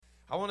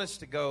I want us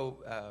to go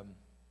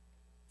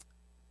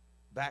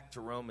back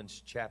to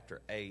Romans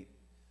chapter 8.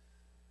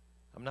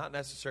 I'm not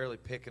necessarily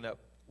picking up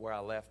where I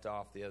left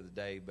off the other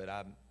day, but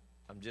I'm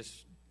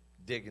just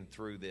digging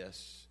through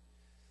this,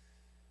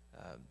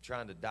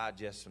 trying to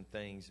digest some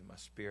things in my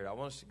spirit. I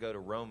want us to go to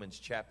Romans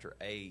chapter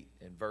 8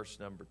 and verse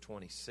number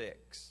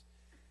 26.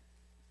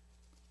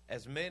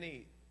 As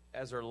many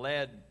as are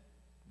led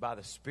by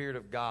the Spirit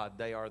of God,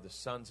 they are the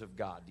sons of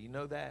God. Do you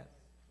know that?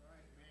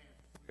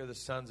 We're the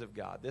sons of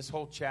God. This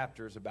whole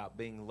chapter is about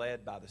being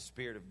led by the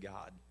Spirit of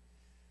God.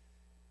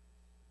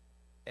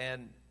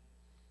 And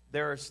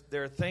there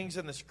are things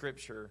in the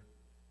Scripture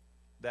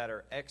that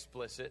are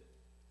explicit,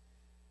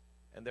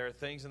 and there are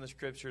things in the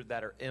Scripture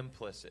that are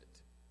implicit.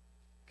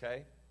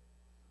 Okay?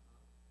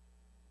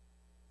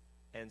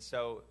 And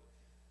so,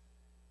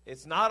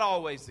 it's not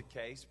always the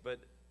case, but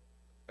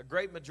a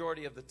great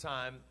majority of the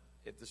time,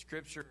 if the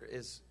Scripture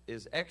is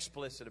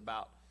explicit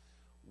about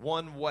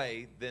one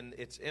way, then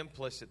it's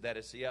implicit that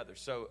it's the other.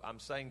 So I'm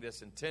saying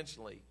this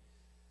intentionally,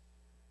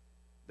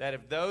 that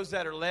if those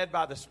that are led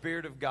by the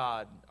Spirit of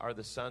God are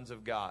the sons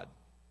of God,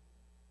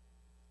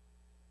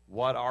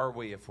 what are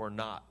we if we're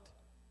not?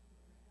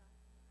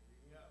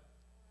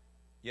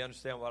 You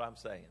understand what I'm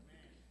saying?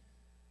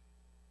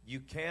 You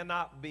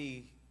cannot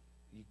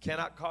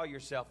call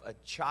yourself a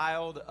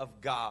child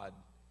of God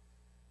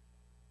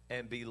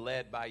and be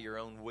led by your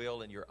own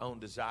will and your own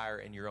desire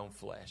and your own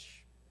flesh.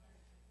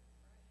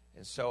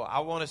 And so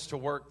I want us to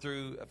work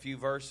through a few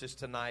verses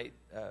tonight.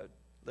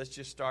 Let's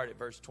just start at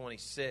verse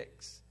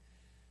 26.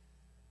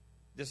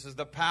 This is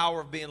the power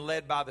of being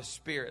led by the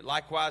Spirit.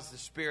 Likewise, the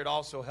Spirit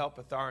also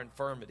helpeth our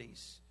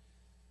infirmities.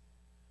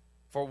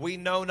 For we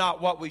know not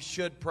what we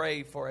should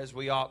pray for as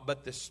we ought,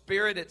 but the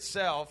Spirit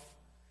itself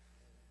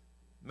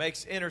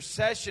makes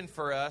intercession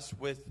for us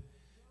with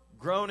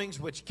groanings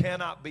which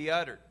cannot be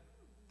uttered.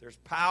 There's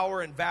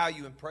power and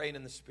value in praying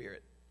in the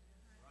Spirit.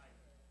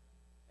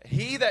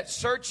 He that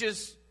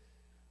searches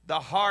the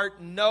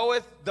heart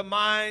knoweth the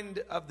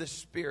mind of the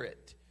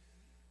Spirit,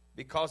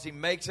 because he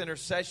makes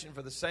intercession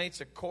for the saints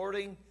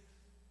according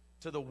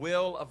to the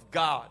will of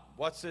God.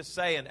 What's this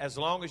saying? As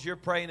long as you're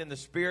praying in the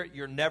Spirit,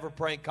 you're never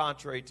praying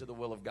contrary to the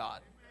will of God.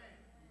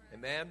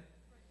 Amen?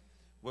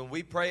 When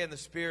we pray in the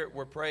Spirit,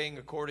 we're praying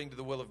according to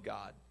the will of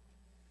God.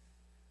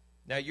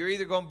 Now, you're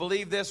either going to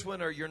believe this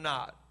one or you're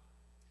not.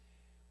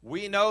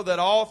 We know that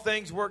all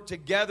things work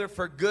together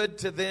for good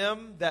to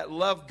them that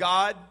love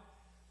God,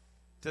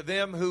 to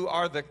them who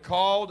are the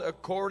called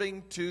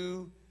according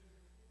to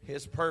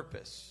His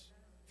purpose.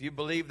 If you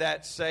believe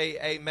that, say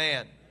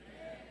amen.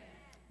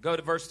 Go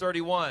to verse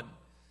 31.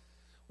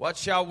 What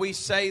shall we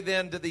say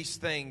then to these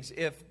things?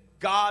 If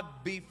God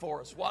be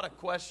for us. What a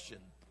question.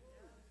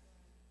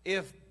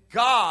 If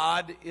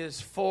God is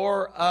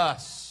for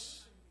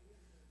us,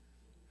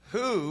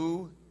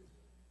 who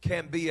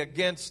can be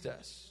against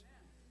us?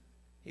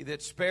 He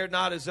that spared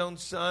not his own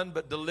Son,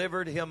 but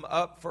delivered him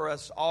up for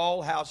us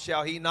all, how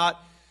shall he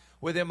not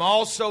with him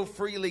also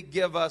freely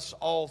give us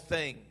all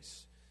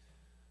things?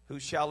 Who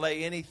shall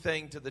lay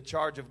anything to the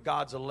charge of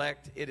God's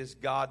elect? It is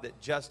God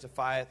that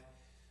justifieth.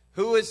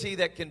 Who is he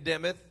that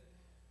condemneth?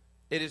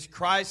 It is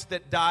Christ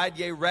that died,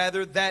 yea,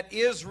 rather, that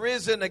is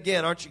risen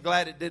again. Aren't you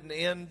glad it didn't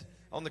end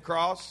on the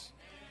cross?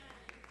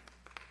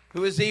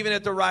 Who is even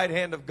at the right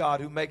hand of God,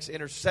 who makes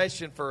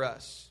intercession for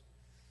us.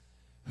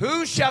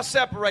 Who shall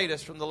separate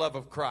us from the love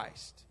of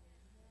Christ?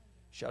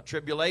 Shall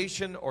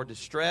tribulation or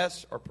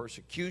distress or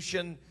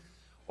persecution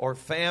or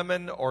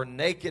famine or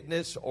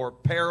nakedness or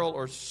peril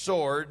or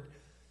sword?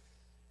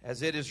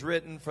 As it is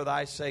written, for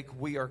thy sake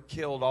we are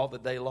killed all the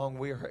day long.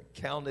 We are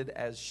counted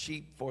as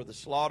sheep for the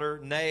slaughter.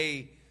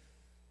 Nay,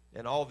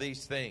 in all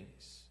these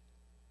things,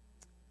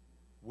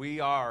 we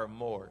are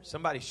more.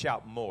 Somebody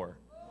shout more.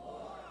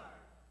 More.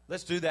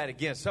 Let's do that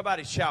again.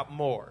 Somebody shout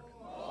more.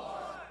 More.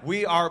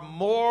 We are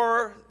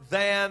more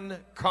than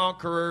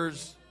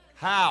conquerors.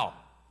 How?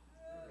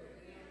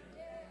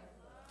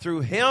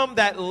 Through him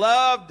that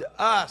loved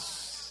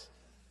us.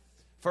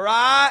 For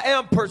I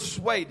am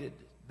persuaded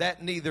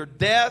that neither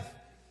death,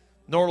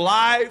 nor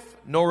life,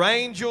 nor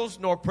angels,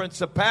 nor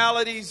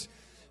principalities,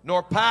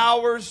 nor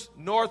powers,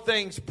 nor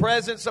things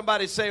present.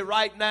 Somebody say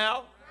right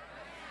now.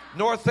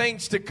 Nor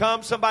things to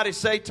come. Somebody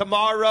say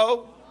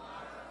tomorrow.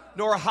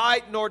 Nor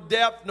height, nor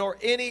depth, nor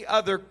any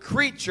other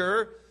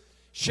creature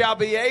shall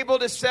be able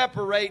to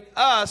separate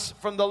us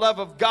from the love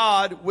of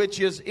God, which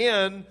is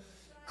in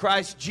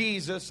Christ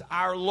Jesus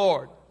our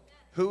Lord.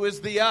 Who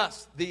is the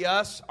us? The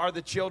us are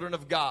the children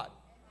of God.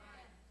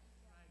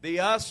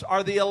 The us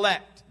are the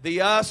elect.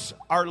 The us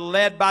are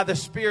led by the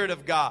Spirit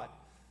of God.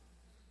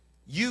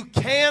 You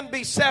can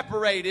be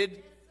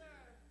separated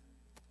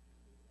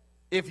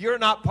if you're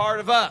not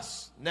part of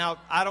us. Now,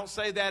 I don't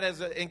say that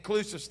as an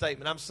inclusive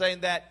statement. I'm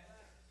saying that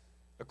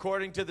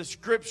according to the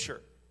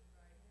Scripture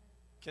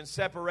can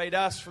separate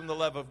us from the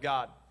love of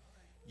God.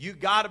 You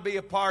got to be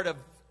a part of.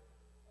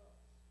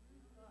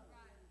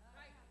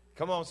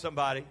 Come on,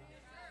 somebody.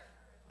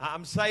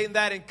 I'm saying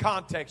that in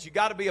context. You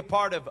got to be a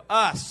part of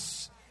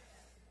us.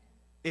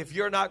 if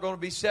you're not going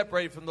to be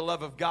separated from the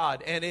love of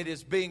God. And it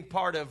is being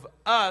part of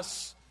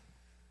us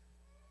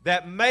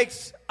that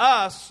makes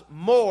us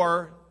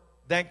more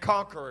than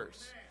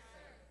conquerors.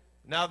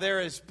 Now,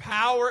 there is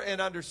power in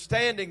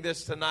understanding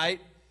this tonight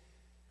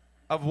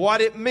of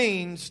what it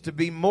means to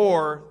be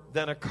more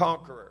than a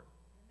conqueror.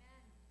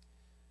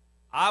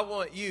 I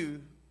want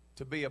you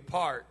to be a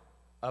part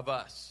of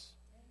us.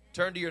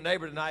 Turn to your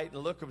neighbor tonight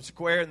and look them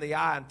square in the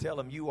eye and tell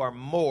them you are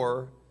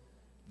more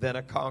than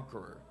a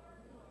conqueror.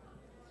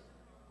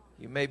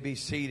 You may be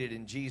seated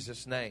in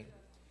Jesus' name.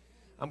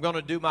 I'm going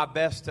to do my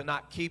best to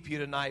not keep you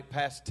tonight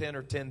past 10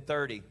 or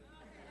 10:30.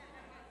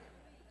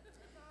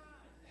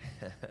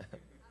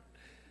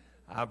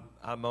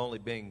 I'm only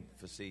being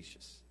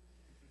facetious.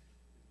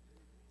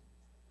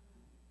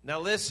 Now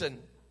listen,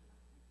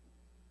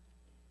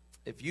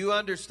 if you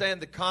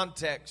understand the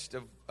context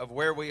of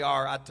where we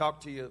are, I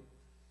talked to you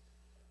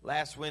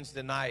last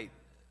Wednesday night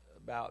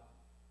about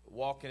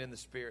walking in the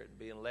Spirit and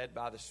being led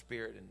by the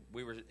Spirit, and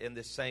we were in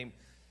this same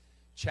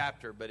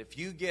chapter. But if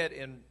you get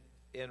in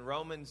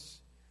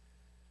Romans,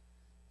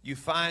 you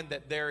find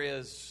that there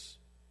is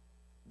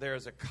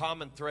a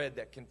common thread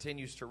that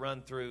continues to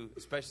run through,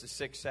 especially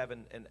 6,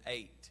 7, and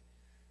 8.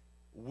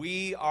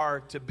 We are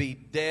to be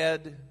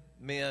dead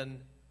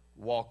men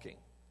walking.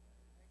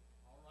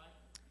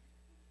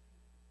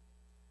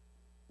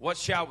 What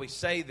shall we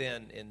say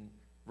then in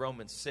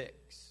Romans 6,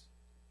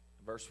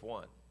 verse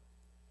 1?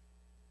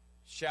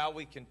 Shall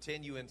we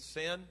continue in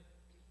sin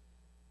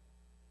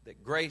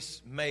that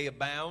grace may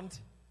abound?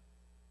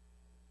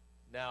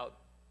 Now,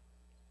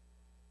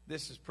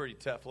 this is pretty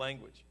tough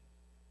language.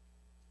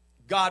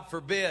 God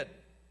forbid.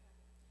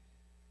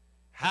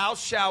 How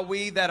shall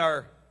we that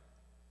are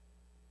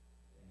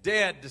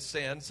dead to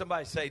sin,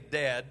 somebody say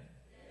dead.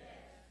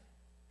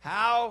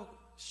 How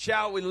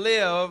shall we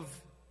live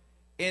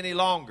any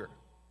longer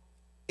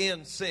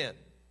in sin?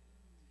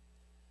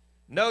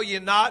 Know ye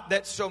not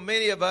that so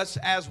many of us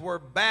as were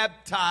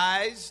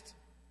baptized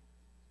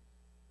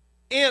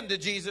into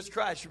Jesus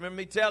Christ? Remember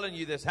me telling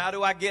you this. How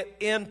do I get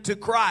into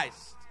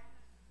Christ?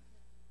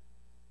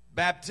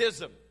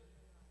 Baptism.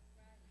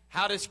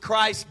 How does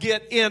Christ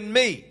get in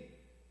me?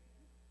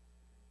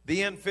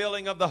 The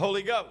infilling of the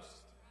Holy Ghost.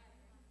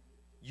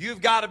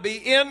 You've got to be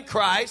in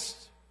Christ,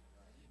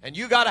 and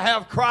you got to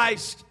have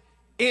Christ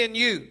in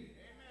you.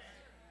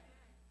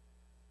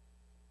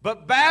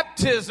 But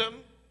baptism,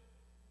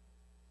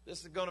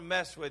 this is going to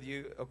mess with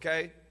you,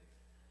 okay?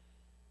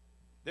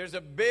 There's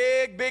a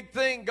big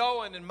thing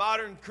going in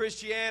modern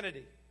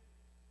Christianity.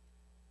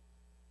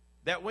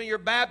 That when you're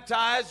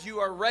baptized, you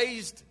are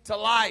raised to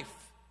life.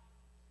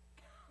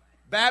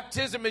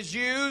 Baptism is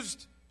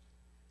used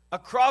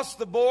across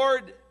the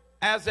board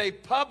as a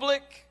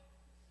public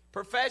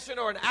profession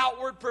or an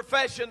outward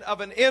profession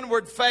of an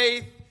inward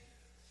faith,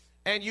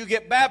 and you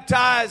get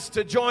baptized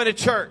to join a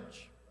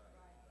church.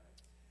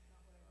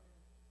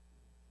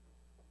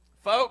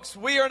 Folks,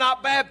 we are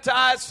not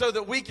baptized so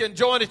that we can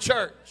join a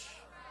church.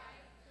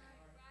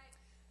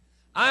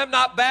 I am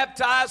not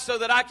baptized so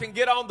that I can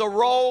get on the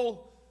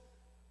roll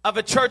of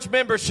a church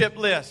membership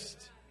list.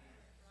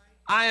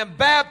 I am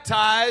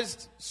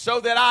baptized so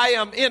that I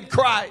am in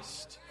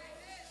Christ.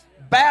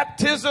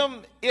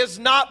 Baptism is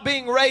not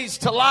being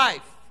raised to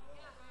life.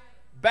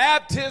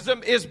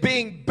 Baptism is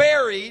being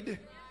buried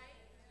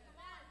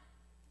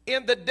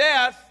in the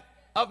death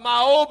of my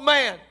old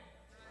man.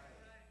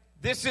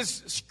 This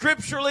is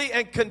scripturally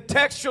and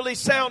contextually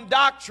sound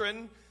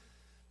doctrine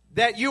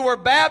that you were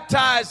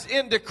baptized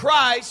into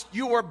Christ,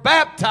 you were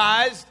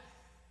baptized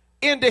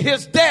into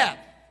his death.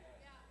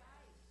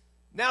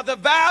 Now, the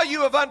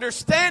value of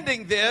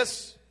understanding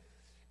this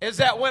is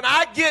that when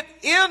I get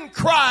in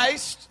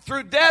Christ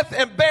through death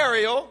and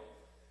burial,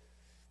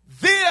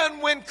 then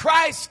when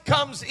Christ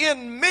comes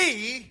in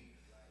me,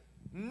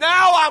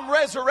 now I'm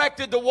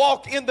resurrected to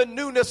walk in the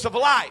newness of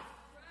life.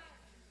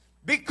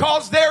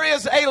 Because there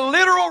is a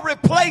literal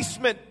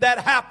replacement that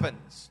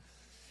happens.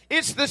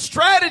 It's the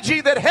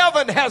strategy that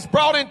heaven has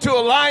brought into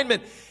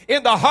alignment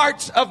in the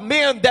hearts of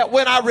men, that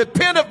when I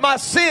repent of my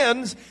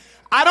sins,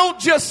 I don't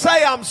just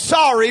say I'm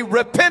sorry.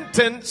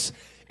 Repentance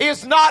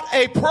is not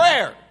a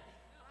prayer.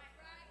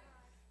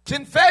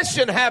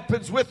 Confession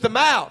happens with the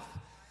mouth,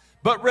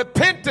 but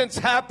repentance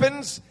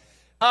happens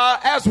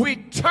as we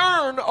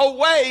turn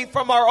away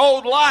from our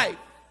old life.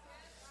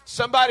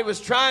 Somebody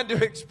was trying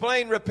to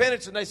explain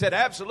repentance, and they said,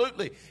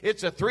 absolutely,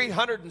 it's a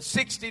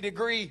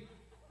 360-degree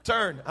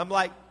turn. I'm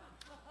like,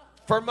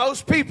 for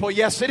most people,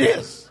 yes, it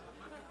is.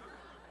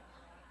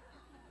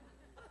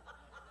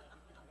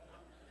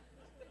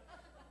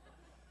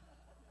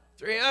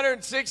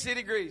 "360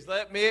 degrees.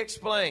 Let me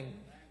explain.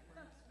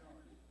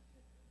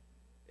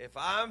 If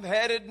I'm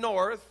headed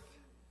north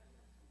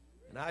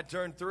and I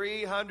turn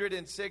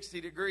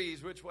 360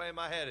 degrees, which way am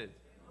I headed?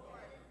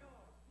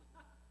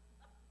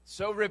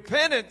 So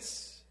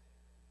repentance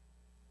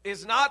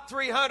is not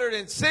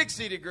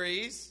 360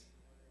 degrees.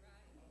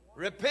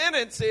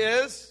 Repentance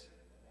is,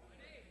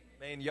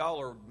 man,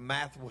 y'all are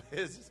math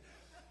whizzes.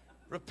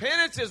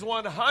 Repentance is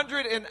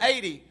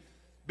 180,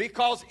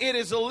 because it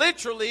is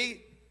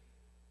literally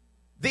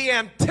the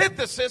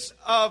antithesis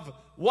of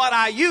what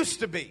I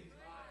used to be.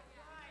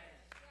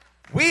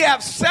 We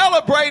have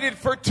celebrated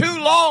for too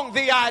long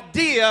the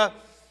idea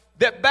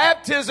that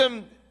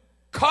baptism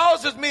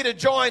causes me to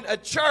join a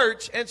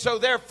church, and so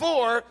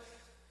therefore,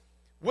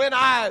 when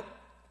I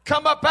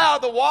come up out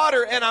of the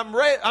water and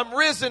I'm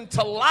risen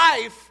to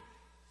life,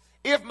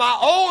 if my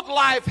old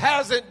life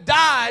hasn't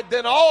died,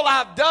 then all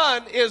I've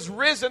done is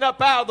risen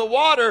up out of the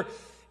water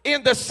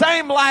in the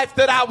same life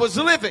that I was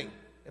living.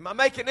 Am I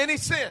making any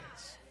sense?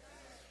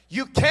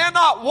 You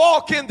cannot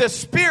walk in the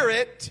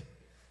Spirit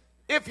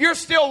if you're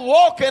still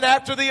walking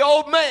after the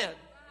old man.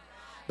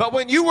 But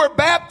when you were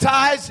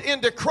baptized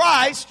into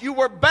Christ, you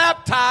were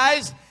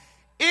baptized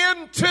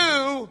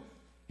into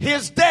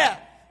His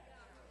death.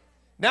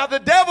 Now the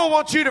devil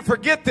wants you to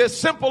forget this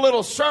simple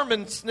little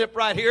sermon snip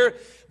right here,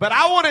 but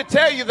I want to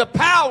tell you the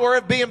power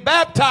of being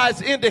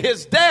baptized into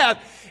His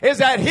death is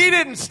that He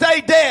didn't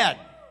stay dead.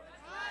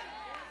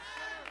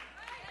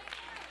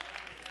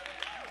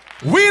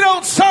 We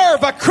don't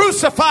serve a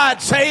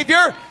crucified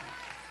Savior.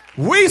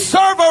 We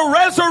serve a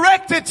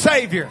resurrected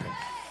Savior.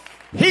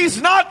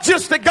 He's not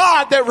just a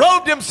God that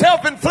robed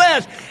Himself in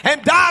flesh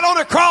and died on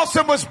a cross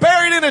and was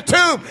buried in a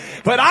tomb.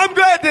 But I'm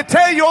glad to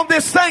tell you on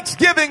this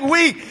Thanksgiving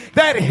week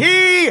that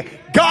He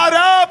got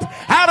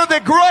up out of the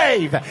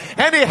grave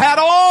and He had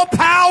all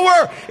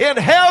power in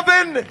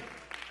heaven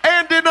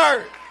and in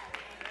earth.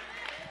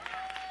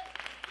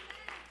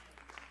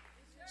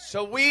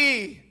 So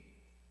we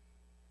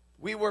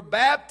were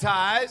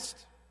baptized.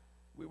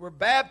 We were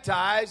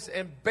baptized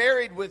and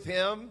buried with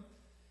Him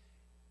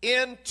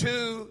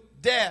into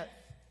death.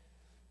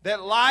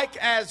 That like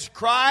as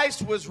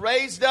Christ was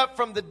raised up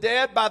from the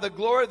dead by the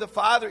glory of the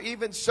Father,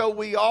 even so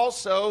we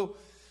also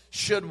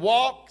should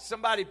walk.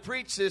 Somebody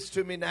preach this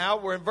to me now.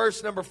 We're in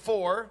verse number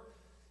 4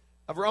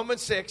 of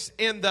Romans 6.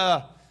 In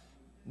the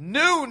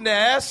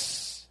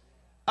newness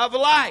of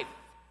life.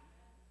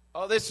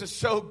 Oh, this is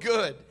so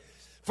good.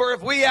 For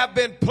if we have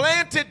been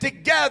planted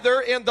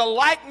together in the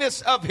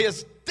likeness of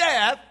His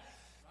death,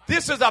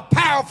 this is a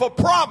powerful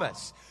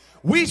promise.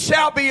 We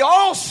shall be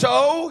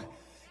also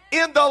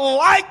in the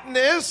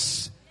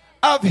likeness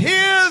of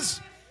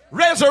His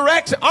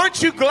resurrection.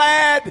 Aren't you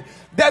glad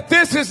that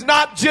this is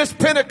not just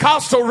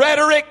Pentecostal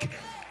rhetoric?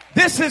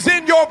 This is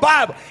in your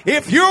Bible.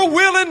 If you're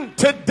willing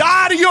to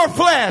die to your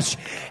flesh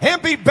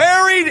and be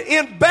buried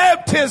in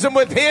baptism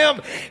with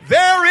Him,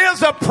 there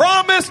is a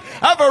promise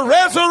of a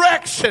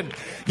resurrection.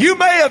 You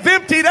may have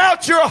emptied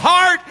out your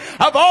heart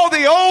of all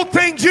the old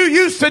things you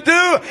used to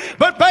do,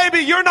 but baby,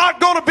 you're not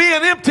going to be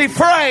an empty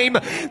frame.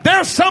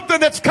 There's something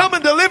that's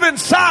coming to live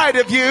inside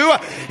of you.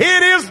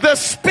 It is the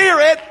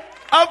Spirit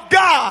of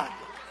God.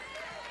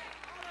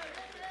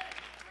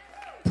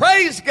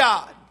 Praise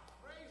God.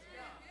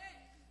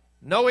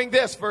 Knowing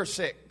this, verse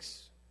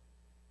 6,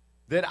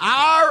 that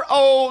our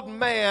old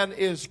man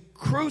is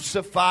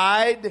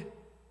crucified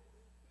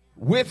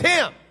with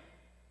Him,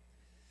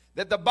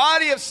 that the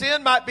body of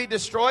sin might be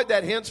destroyed,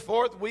 that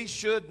henceforth we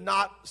should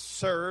not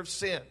serve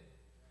sin.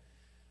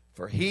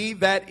 For he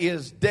that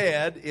is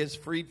dead is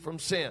freed from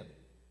sin.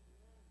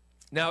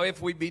 Now,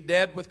 if we be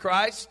dead with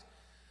Christ,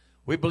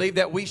 we believe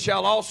that we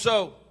shall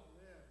also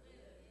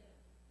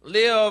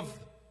live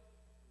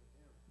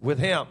with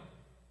Him.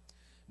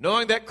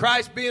 Knowing that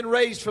Christ being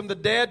raised from the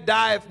dead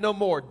dieth no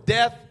more.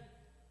 Death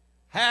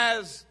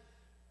has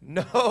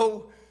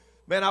no,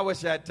 man, I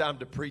wish I had time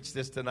to preach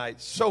this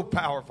tonight. So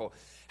powerful.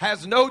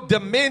 Has no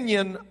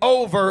dominion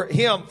over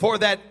him. For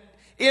that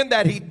in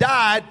that he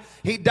died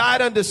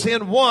unto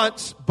sin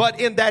once,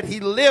 but in that he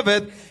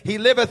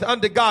liveth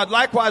unto God.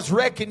 Likewise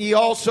reckon ye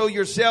also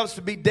yourselves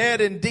to be dead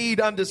indeed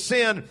unto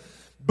sin,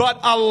 but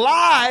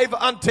alive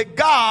unto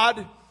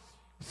God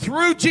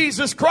through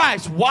Jesus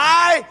Christ.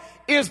 Why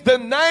is the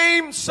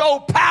name so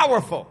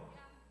powerful?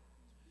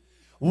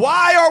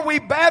 Why are we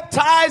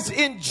baptized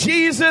in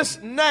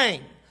Jesus'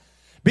 name?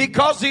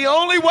 Because the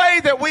only way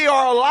that we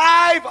are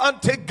alive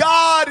unto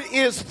God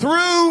is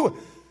through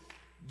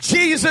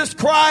Jesus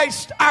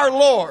Christ our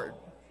Lord.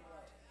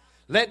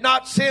 Let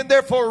not sin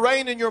therefore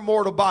reign in your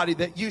mortal body,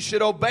 that you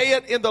should obey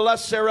it in the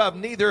lusts thereof.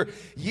 Neither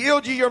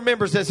yield ye your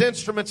members as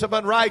instruments of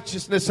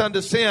unrighteousness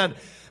unto sin,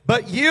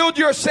 but yield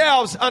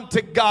yourselves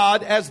unto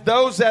God as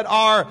those that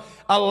are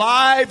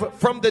alive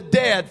from the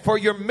dead, for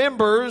your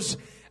members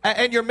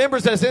and your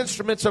members as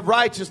instruments of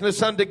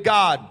righteousness unto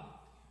God.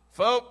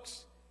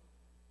 Folks,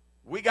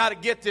 we got to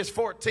get this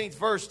 14th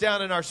verse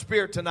down in our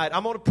spirit tonight.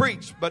 I'm going to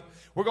preach, but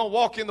we're going to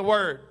walk in the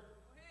Word.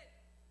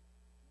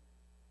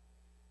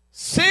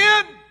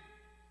 Sin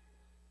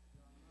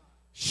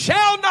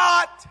shall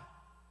not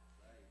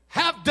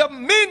have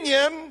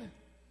dominion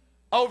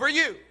over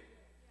you.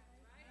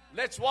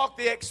 Let's walk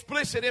the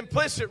explicit,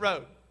 implicit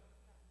road.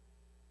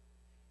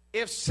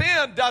 If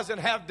sin doesn't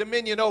have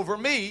dominion over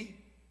me,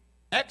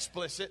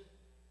 explicit,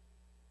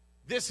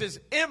 this is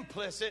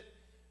implicit,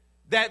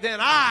 that then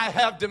I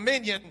have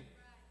dominion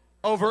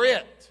over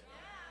it.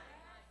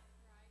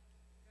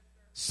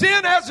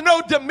 Sin has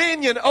no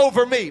dominion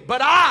over me,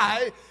 but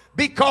I,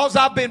 because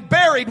I've been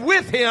buried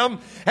with Him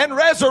and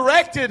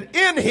resurrected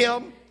in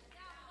Him,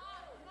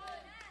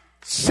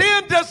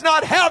 Sin does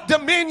not have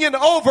dominion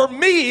over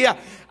me.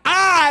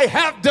 I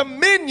have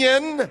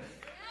dominion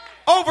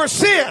over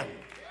sin.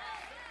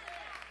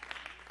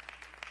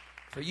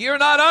 For ye are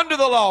not under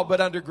the law, but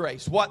under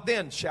grace. What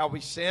then? Shall we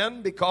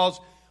sin because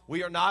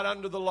we are not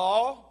under the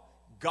law?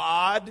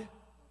 God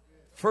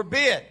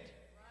forbid.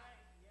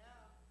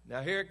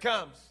 Now here it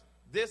comes.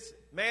 This,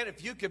 man,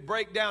 if you could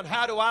break down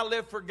how do I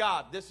live for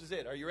God, this is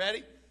it. Are you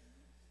ready?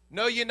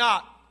 Know ye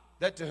not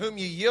that to whom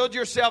ye yield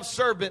yourselves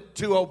servant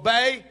to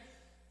obey,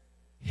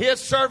 his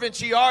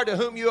servants ye are, to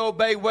whom you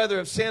obey, whether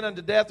of sin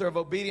unto death or of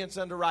obedience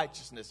unto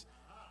righteousness.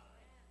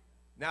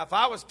 Now, if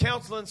I was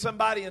counseling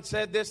somebody and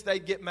said this,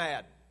 they'd get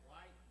mad.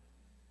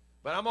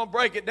 But I'm going to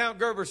break it down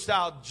Gerber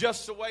style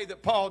just the way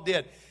that Paul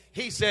did.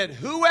 He said,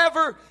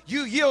 whoever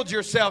you yield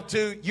yourself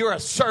to, you're a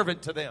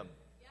servant to them.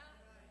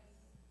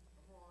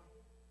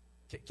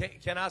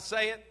 Can I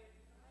say it?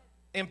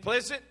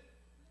 Implicit.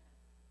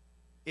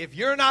 If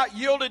you're not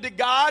yielded to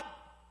God,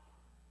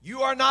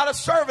 you are not a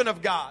servant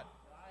of God.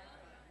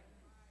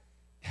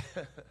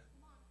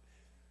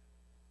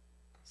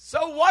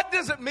 So what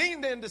does it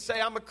mean then to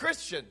say I'm a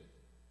Christian?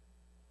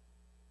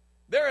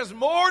 There is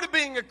more to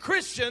being a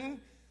Christian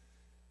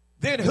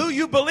than who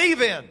you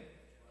believe in.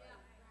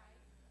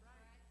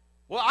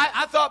 Well,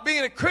 I thought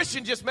being a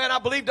Christian just meant I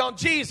believed on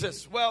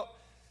Jesus. Well,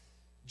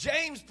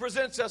 James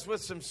presents us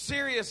with some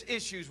serious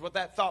issues with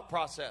that thought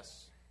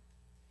process.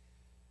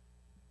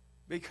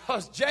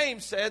 Because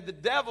James said,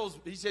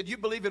 he said, you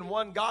believe in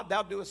one God,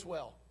 thou doest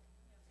well.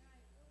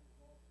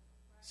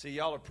 See,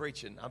 y'all are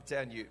preaching, I'm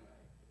telling you.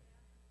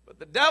 But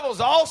the devils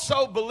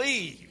also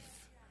believe,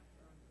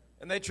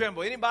 and they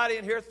tremble. Anybody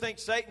in here think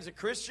Satan's a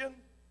Christian?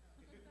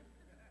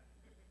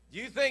 Do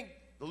you think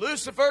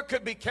Lucifer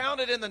could be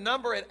counted in the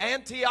number at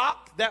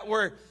Antioch that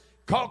were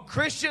called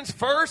Christians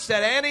first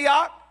at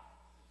Antioch?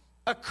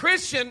 A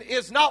Christian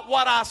is not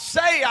what I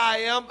say I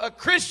am. A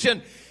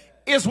Christian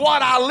is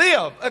what I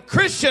live. A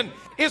Christian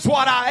is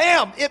what I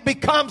am. It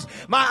becomes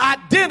my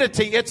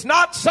identity. It's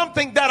not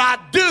something that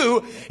I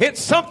do.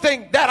 It's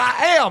something that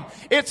I am.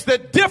 It's the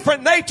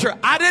different nature.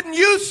 I didn't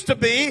used to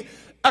be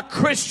a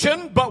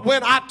Christian, but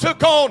when I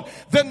took on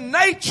the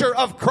nature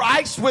of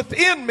Christ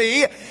within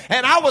me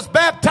and I was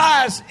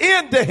baptized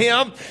into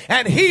him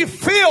and he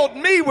filled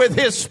me with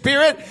his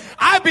spirit,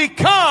 I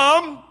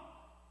become,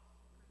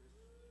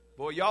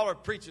 boy, y'all are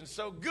preaching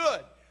so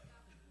good.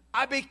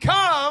 I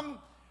become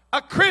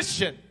a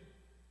Christian.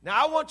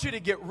 Now I want you to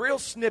get real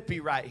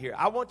snippy right here.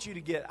 I want you to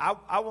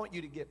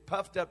get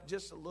puffed up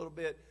just a little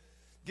bit,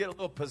 get a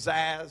little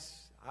pizzazz.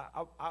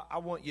 I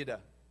want you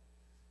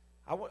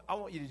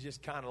to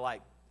just kind of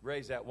like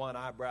raise that one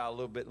eyebrow a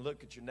little bit and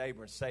look at your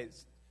neighbor and say,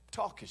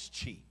 talk is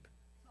cheap.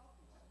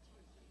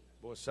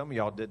 Boy, some of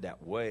y'all did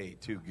that way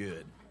too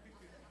good.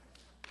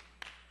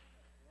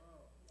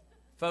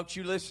 Folks,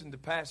 you listen to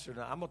Pastor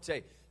now. I'm going to tell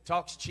you,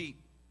 talk's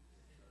cheap.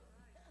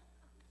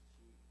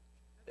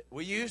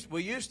 We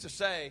used to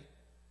say,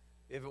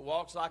 if it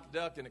walks like a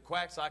duck and it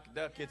quacks like a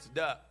duck, it's a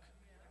duck.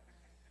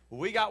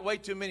 Well, we got way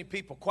too many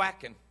people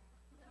quacking.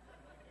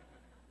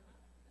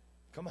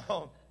 Come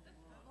on.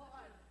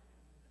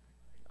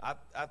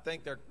 I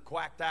think they're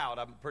quacked out,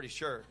 I'm pretty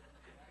sure.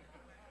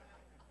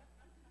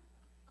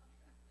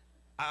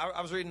 I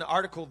was reading an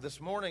article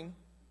this morning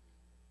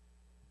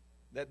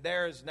that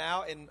there is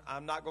now, and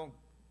I'm not going to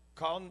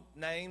call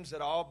names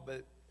at all,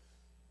 but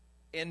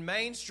in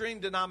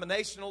mainstream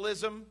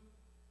denominationalism,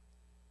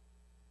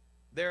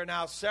 there are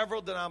now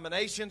several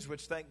denominations,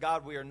 which thank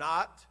God we are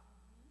not,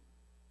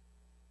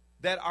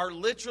 that are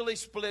literally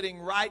splitting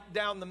right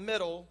down the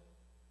middle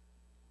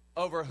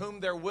over whom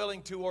they're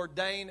willing to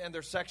ordain and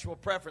their sexual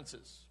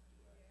preferences.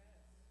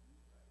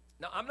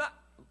 Now, I'm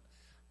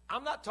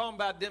not talking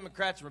about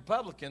Democrats and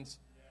Republicans.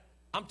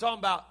 I'm talking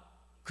about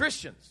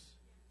Christians.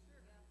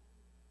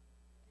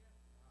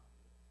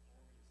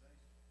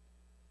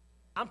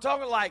 I'm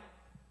talking like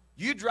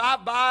you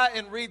drive by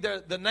and read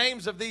the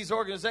names of these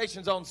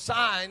organizations on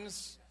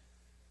signs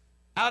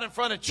out in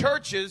front of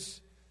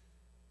churches.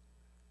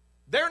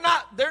 They're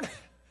not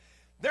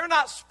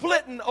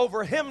splitting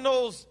over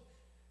hymnals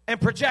and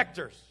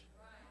projectors.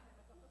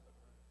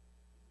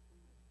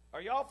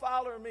 Are y'all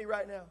following me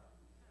right now?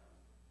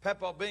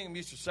 Peppo Bingham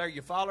used to say, are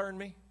you following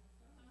me?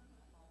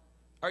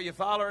 Are you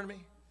following me?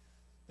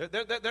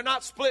 They're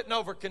not splitting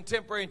over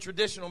contemporary and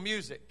traditional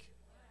music.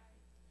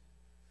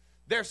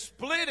 They're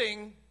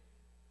splitting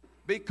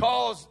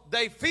because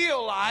they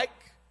feel like,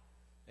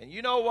 and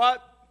you know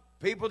what?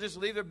 People just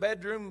leave their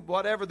bedroom,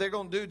 whatever they're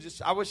going to do.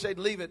 I wish they'd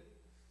leave it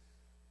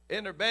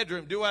in their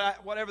bedroom, do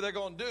whatever they're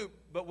going to do.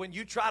 But when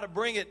you try to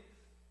bring it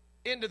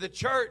into the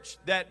church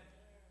that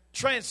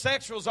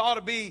transsexuals ought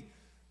to be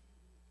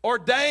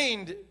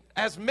ordained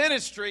as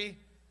ministry,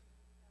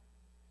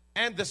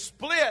 and the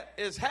split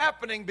is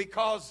happening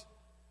because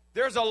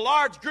there's a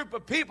large group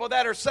of people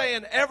that are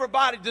saying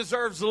everybody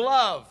deserves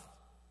love.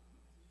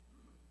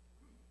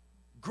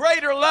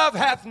 Greater love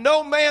hath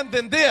no man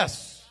than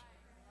this,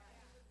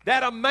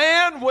 that a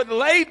man would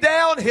lay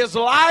down his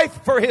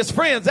life for his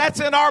friends. That's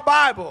in our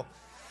Bible.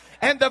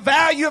 And the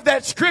value of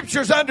that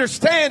scripture is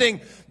understanding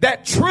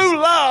that true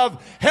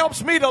love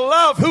helps me to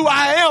love who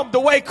I am the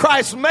way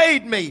Christ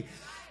made me.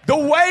 The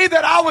way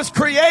that I was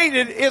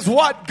created is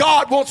what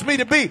God wants me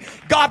to be.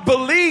 God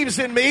believes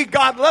in me.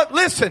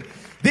 Listen,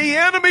 the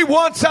enemy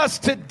wants us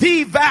to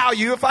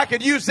devalue, if I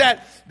could use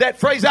that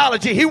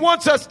phraseology. He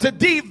wants us to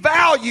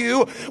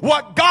devalue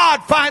what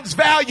God finds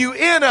value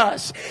in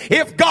us.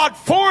 If God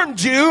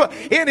formed you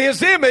in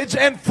His image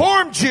and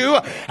formed you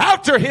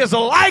after His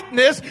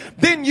likeness,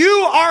 then you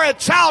are a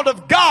child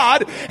of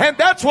God, and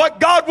that's what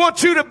God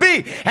wants you to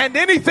be. And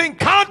anything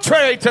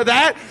contrary to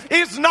that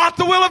is not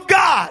the will of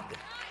God.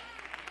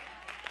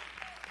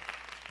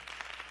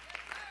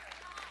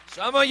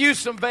 So I'm going to use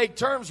some vague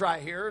terms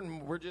right here,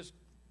 and we're just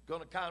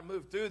going to kind of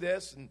move through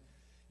this. And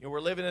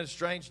we're living in a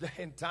strange day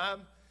and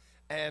time.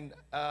 And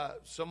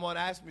someone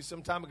asked me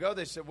some time ago,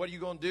 they said, what are you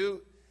going to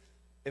do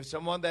if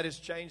someone that has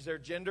changed their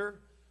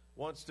gender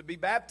wants to be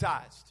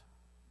baptized?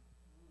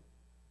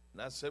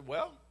 And I said,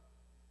 well,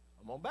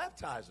 I'm going to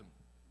baptize them.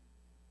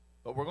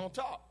 But we're going to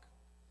talk.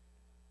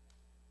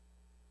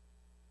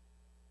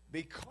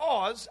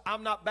 Because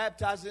I'm not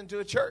baptized into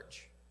a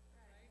church.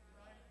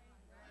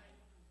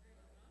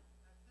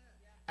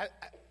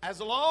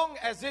 As long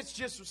as it's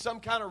just some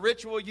kind of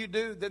ritual you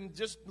do, then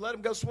just let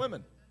them go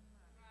swimming.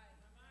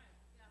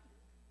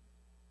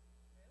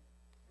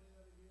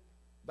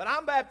 But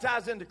I'm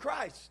baptized into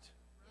Christ.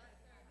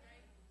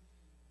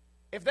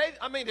 If they,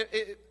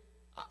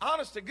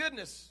 honest to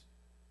goodness,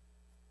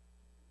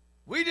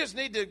 we just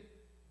need to,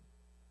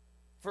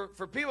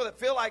 for people that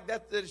feel like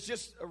that it's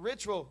just a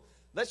ritual,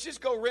 let's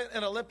just go rent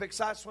an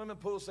Olympic-sized swimming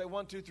pool, say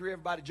 1, 2, 3,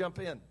 everybody jump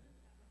in.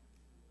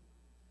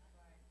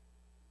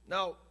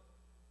 No.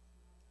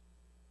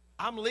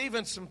 I'm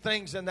leaving some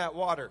things in that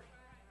water.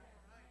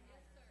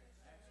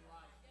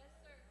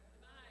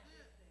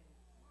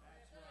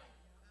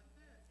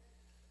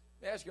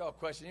 Let me ask you all a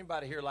question.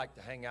 Anybody here like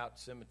to hang out at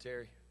the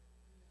cemetery?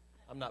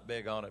 I'm not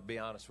big on it, to be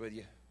honest with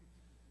you.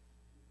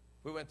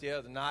 We went the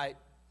other night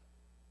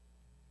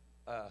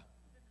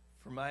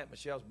for my Aunt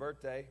Michelle's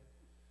birthday.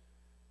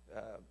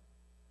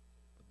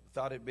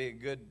 Thought it'd be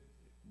a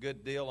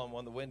good deal on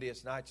one of the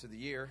windiest nights of the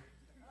year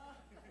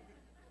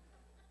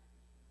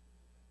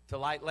to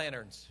light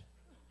lanterns.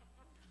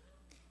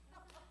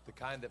 The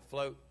kind that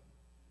float,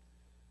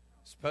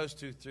 supposed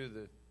to through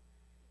the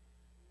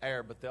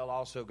air, but they'll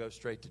also go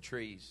straight to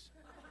trees.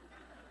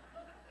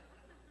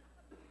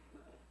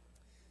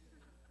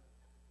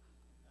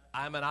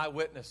 I'm an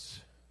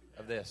eyewitness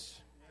of this.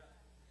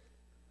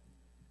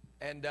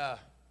 And I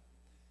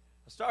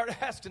started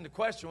asking the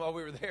question while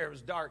we were there. It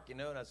was dark,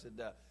 and I said,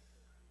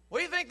 what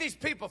do you think these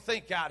people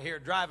think out here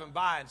driving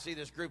by and see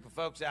this group of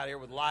folks out here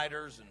with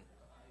lighters? And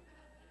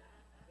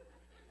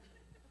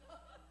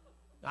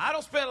now, I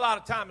don't spend a lot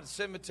of time at the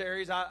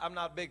cemeteries. I'm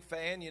not a big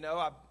fan,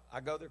 I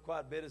go there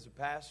quite a bit as a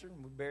pastor,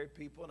 and we bury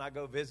people, and I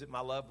go visit my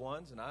loved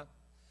ones, and I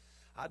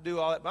do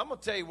all that. But I'm going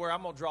to tell you where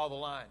I'm going to draw the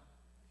line.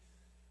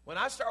 When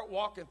I start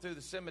walking through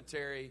the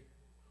cemetery,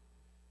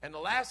 and the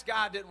last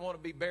guy didn't want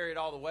to be buried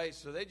all the way,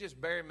 so they just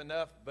bury him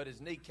enough, but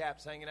his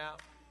kneecap's hanging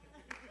out.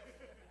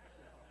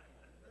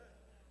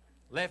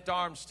 Left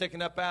arm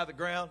sticking up out of the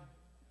ground.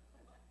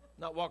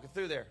 Not walking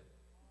through there.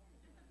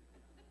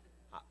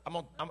 I'm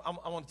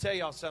going to tell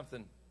y'all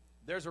something.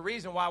 There's a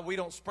reason why we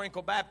don't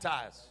sprinkle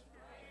baptize.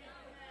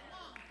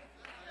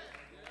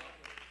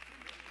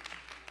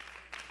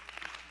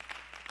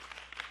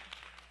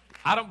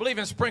 I don't believe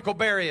in sprinkle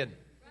burying.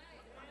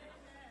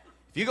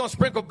 If you're going to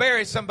sprinkle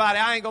bury somebody,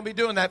 I ain't going to be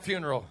doing that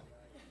funeral.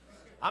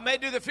 I may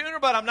do the funeral,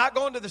 but I'm not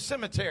going to the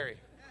cemetery.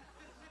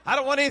 I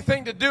don't want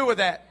anything to do with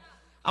that.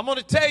 I'm going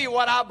to tell you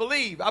what I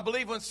believe. I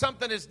believe when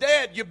something is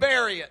dead, you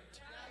bury it.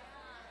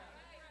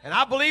 And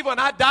I believe when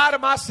I die to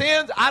my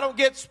sins, I don't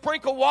get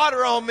sprinkled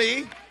water on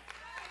me.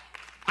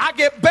 I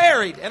get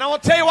buried. And I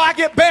want to tell you why I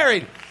get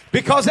buried.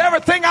 Because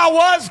everything I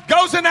was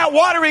goes in that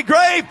watery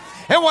grave.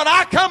 And when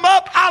I come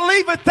up, I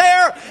leave it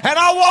there and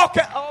I walk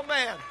out. Oh,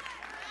 man.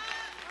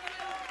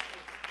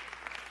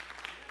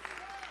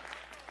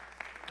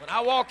 When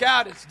I walk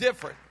out, it's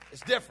different.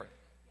 It's different.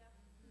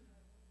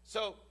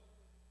 So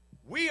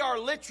we are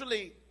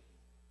literally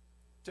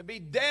to be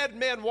dead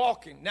men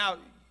walking. Now,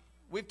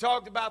 we've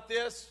talked about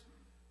this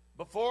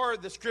before.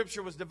 The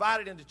scripture was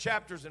divided into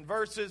chapters and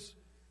verses.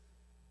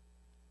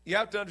 You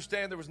have to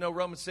understand there was no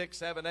Romans 6,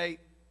 7, 8.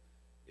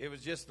 It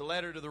was just the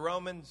letter to the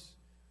Romans.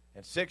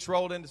 And 6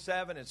 rolled into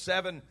 7, and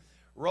 7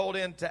 rolled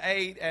into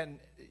 8. And,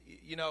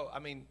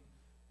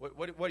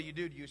 what do you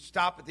do? Do you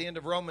stop at the end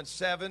of Romans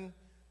 7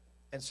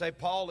 and say,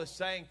 Paul is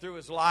saying through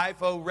his life,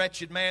 oh,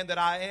 wretched man that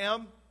I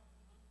am,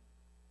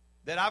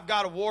 that I've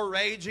got a war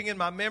raging in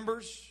my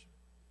members?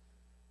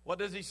 What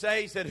does he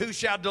say? He said, who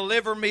shall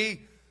deliver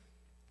me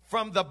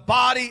from the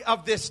body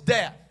of this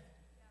death?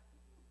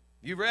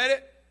 You read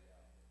it?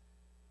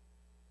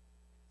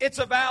 It's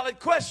a valid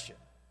question.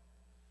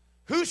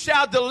 Who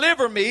shall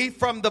deliver me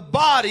from the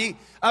body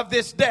of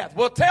this death?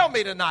 Well, tell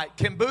me tonight,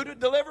 can Buddha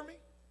deliver me?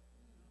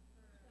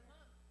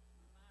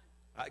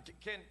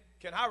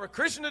 Can Hare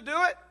Krishna do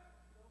it?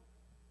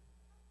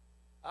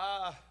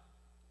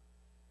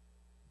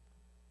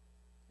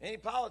 Any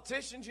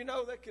politicians you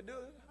know that could do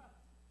it?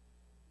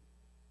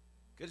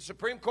 Could the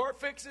Supreme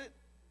Court fix it?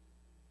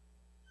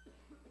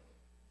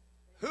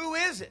 Who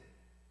is it?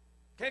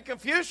 Can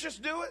Confucius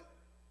do it?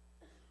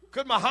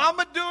 Could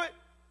Muhammad do it?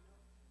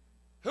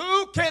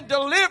 Who can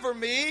deliver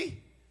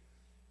me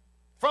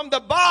from the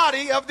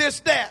body of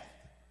this death?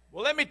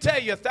 Well, let me tell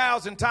you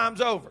 1,000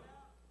 times over.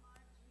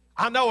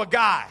 I know a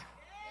guy.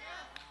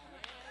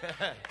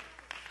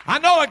 I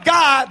know a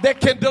God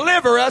that can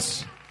deliver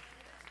us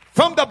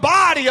from the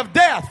body of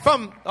death.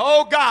 From,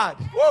 oh God.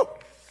 Woo.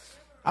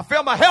 I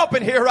feel my help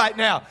in here right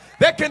now.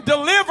 That can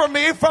deliver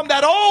me from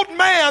that old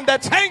man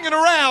that's hanging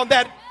around,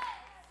 that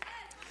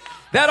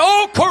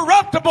old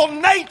corruptible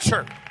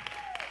nature.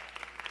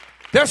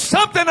 There's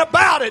something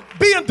about it,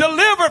 being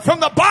delivered from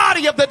the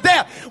body of the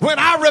death. When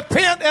I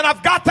repent and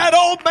I've got that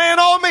old man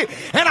on me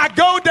and I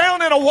go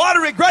down in a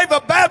watery grave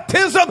of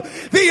baptism,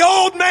 the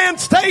old man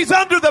stays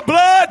under the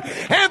blood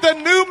and the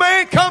new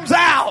man comes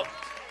out.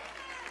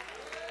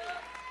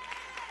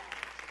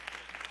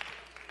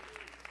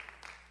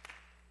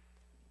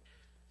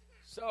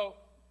 So,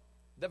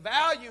 the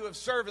value of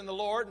serving the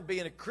Lord and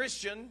being a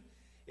Christian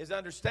is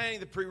understanding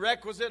the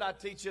prerequisite. I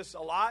teach this a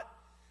lot.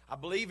 I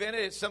believe in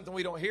it. It's something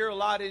we don't hear a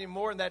lot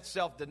anymore, and that's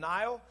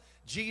self-denial.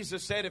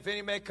 Jesus said, if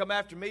any man come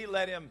after me,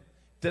 let him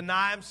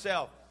deny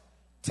himself.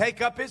 Take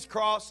up his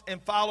cross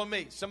and follow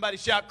me. Somebody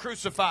shout,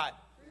 crucified.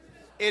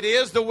 It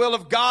is the will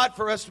of God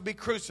for us to be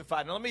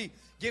crucified. Now, let me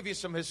give you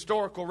some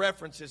historical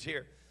references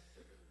here.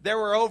 There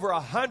were over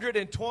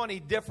 120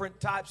 different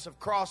types of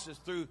crosses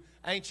through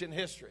ancient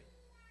history.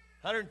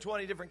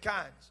 120 different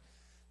kinds.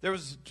 There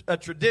was a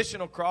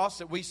traditional cross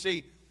that we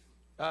see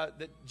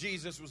that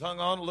Jesus was hung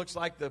on. It looks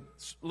like the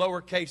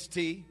lowercase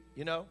t,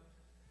 you know.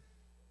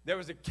 There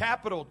was a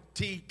capital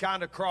T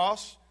kind of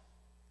cross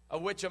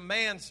of which a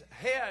man's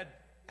head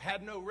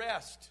had no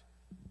rest.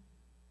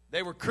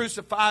 They were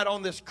crucified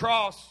on this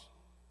cross.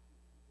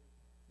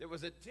 There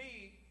was a T,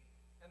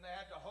 and they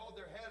had to hold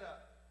their head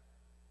up.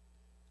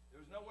 There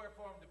was nowhere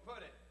for them to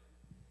put it.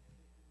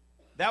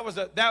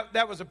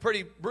 That was a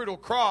pretty brutal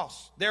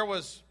cross. There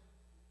was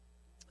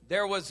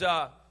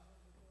a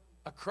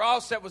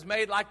cross that was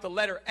made like the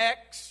letter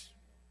X,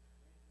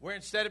 where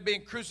instead of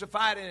being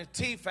crucified in a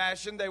T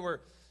fashion, they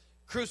were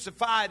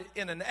crucified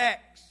in an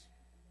X,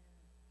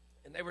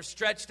 and they were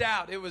stretched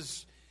out. It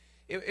was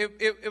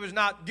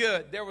not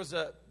good. There was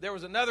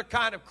another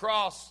kind of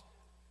cross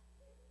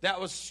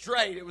that was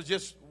straight. It was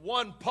just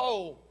one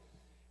pole,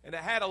 and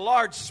it had a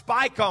large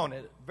spike on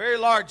it, a very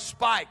large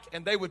spike,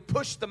 and they would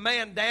push the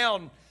man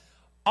down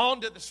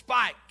onto the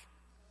spike,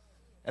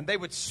 and they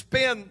would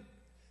spin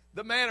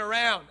the man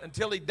around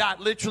until he died,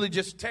 literally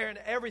just tearing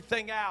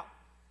everything out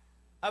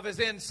of his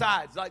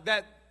insides. Like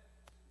that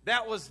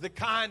was the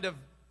kind of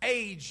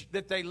age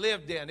that they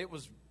lived in. It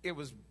was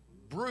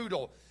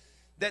brutal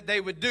that they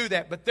would do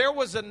that. But there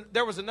was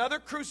another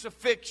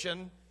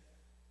crucifixion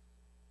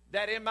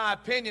that, in my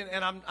opinion,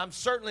 and I'm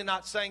certainly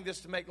not saying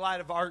this to make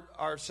light of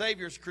our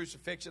Savior's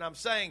crucifixion. I'm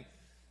saying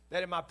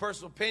that, in my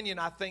personal opinion,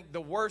 I think the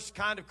worst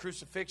kind of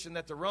crucifixion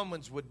that the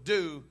Romans would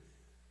do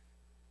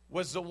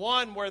was the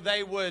one where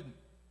they would,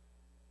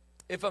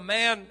 if a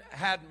man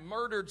had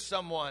murdered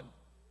someone,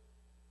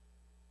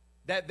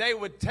 that they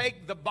would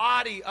take the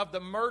body of the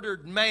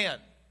murdered man.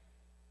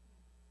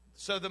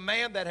 So the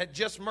man that had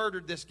just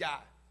murdered this guy,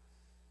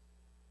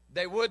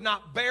 they would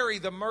not bury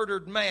the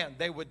murdered man.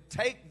 They would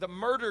take the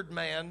murdered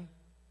man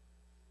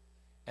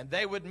and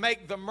they would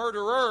make the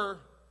murderer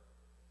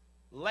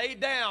lay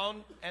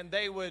down, and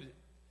they would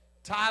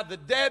tie the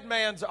dead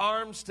man's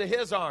arms to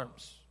his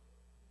arms.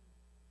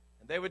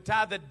 And they would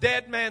tie the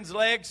dead man's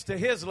legs to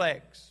his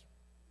legs.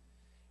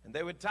 And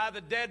they would tie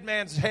the dead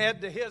man's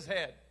head to his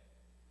head.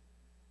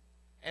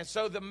 And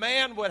so the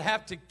man would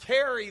have to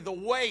carry the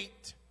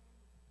weight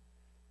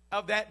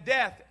of that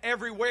death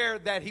everywhere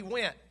that he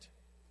went.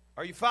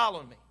 Are you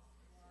following me?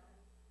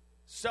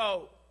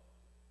 So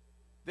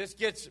this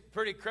gets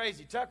pretty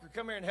crazy. Tucker,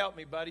 come here and help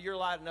me, buddy. You're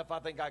light enough. I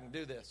think I can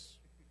do this.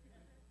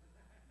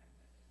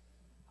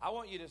 I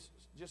want you to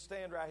just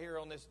stand right here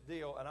on this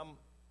deal, and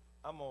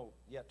I'm going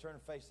to, turn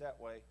and face that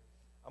way.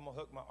 I'm going to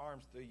hook my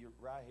arms through you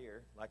right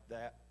here like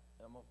that.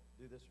 I'm going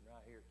to do this one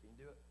right here. Can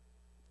you do it?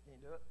 Can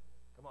you do it?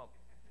 Come on.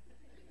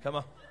 Come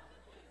on.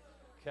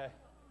 Okay.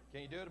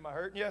 Can you do it? Am I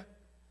hurting you?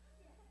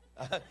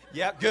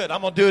 Yeah, good.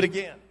 I'm going to do it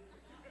again.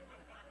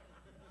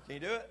 Can you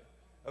do it?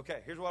 Okay,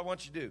 here's what I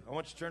want you to do. I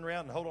want you to turn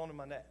around and hold on to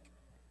my neck.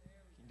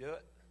 Can you do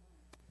it?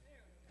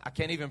 I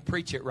can't even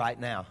preach it right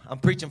now. I'm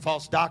preaching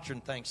false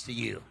doctrine thanks to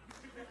you.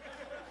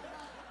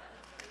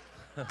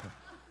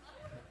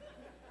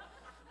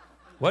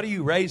 What are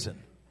you raising?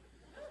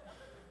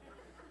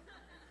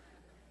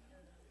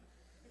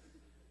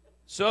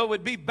 So it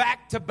would be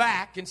back to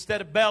back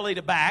instead of belly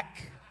to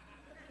back.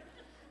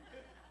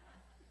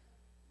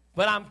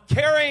 But I'm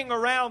carrying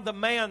around the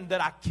man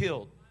that I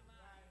killed.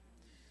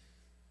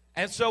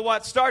 And so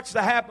what starts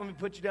to happen, let me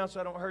put you down so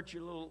I don't hurt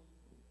your little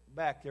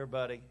back there,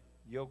 buddy.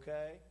 You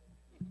okay?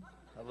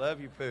 I love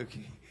you,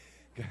 Pookie.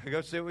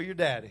 Go sit with your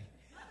daddy.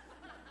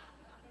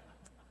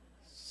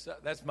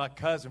 That's my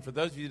cousin. For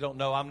those of you who don't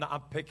know,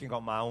 I'm picking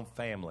on my own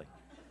family.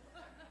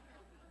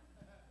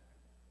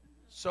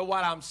 So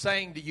what I'm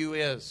saying to you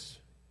is,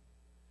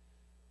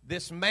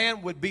 this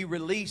man would be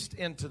released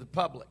into the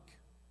public,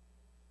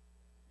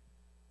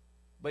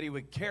 but he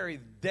would carry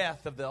the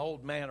death of the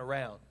old man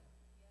around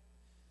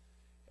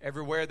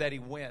everywhere that he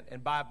went.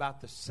 And by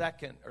about the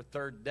second or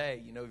third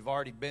day, we've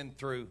already been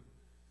through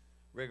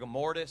rigor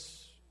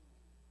mortis.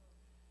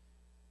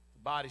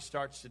 The body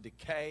starts to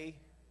decay.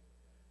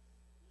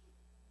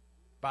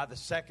 By the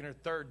second or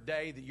third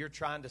day that you're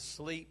trying to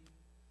sleep,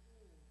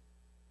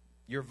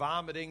 you're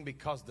vomiting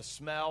because of the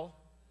smell,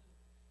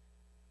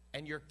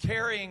 and you're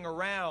carrying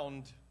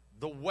around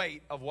the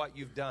weight of what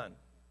you've done.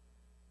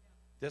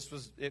 This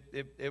was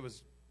it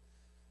was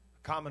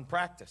common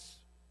practice.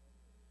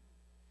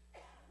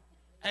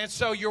 And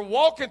so you're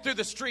walking through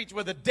the streets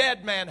with a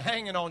dead man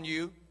hanging on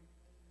you,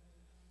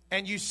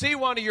 and you see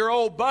one of your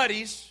old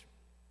buddies.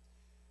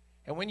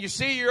 And when you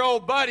see your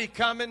old buddy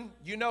coming,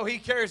 you know he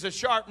carries a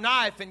sharp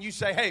knife, and you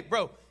say, "Hey,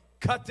 bro,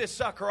 cut this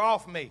sucker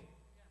off me.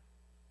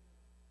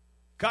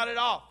 Cut it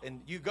off."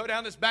 And you go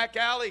down this back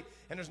alley,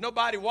 and there's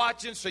nobody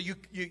watching, so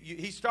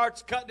he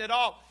starts cutting it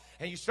off,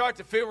 and you start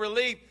to feel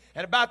relief.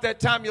 And about that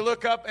time, you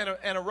look up,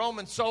 and a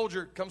Roman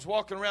soldier comes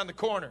walking around the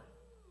corner.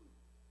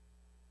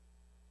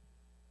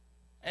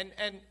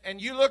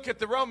 And you look at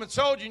the Roman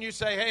soldier and you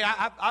say, "Hey,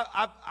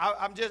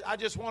 I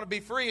just want to be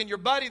free." And your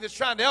buddy that's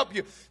trying to help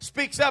you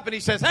speaks up and he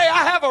says, "Hey,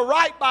 I have a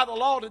right by the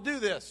law to do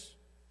this."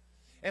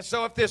 And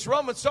so if this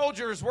Roman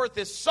soldier is worth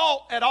his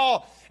salt at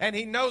all and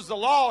he knows the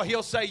law,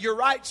 he'll say, "You're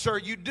right, sir.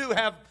 You do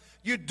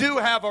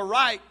have a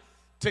right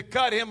to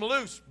cut him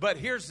loose. But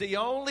here's the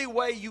only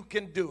way you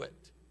can do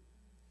it.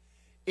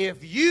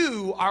 If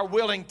you are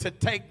willing to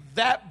take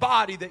that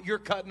body that you're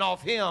cutting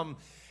off him,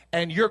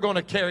 and you're going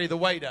to carry the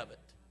weight of it."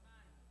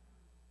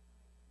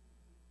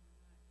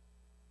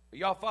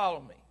 Y'all follow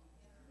me?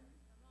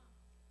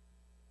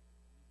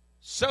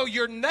 So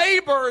your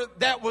neighbor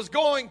that was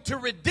going to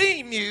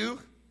redeem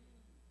you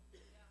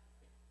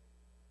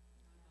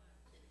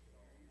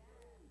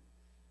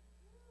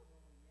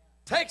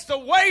takes the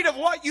weight of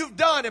what you've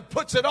done and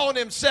puts it on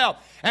himself.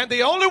 And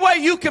the only way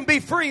you can be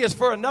free is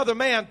for another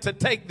man to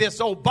take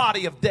this old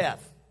body of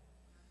death.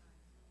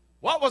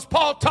 What was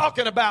Paul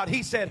talking about?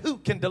 He said, "Who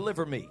can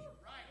deliver me?"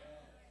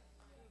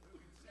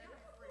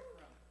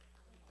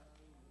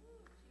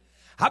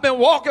 I've been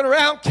walking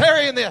around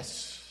carrying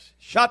this.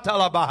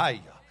 Shatalabahaya.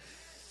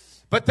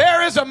 But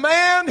there is a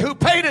man who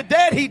paid a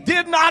debt he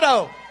did not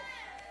owe.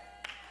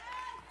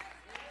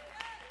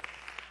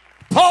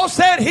 Paul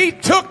said he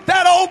took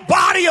that old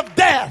body of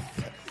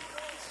death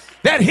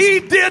that he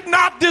did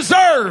not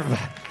deserve.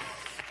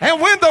 And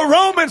when the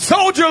Roman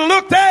soldier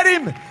looked at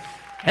him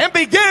and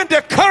began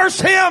to curse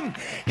him,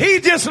 he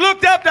just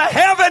looked up to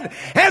heaven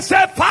and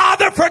said,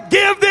 "Father,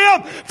 forgive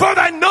them, for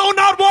they know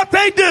not what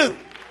they do."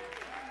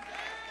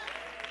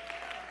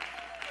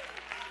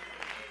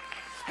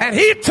 And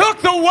he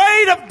took the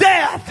weight of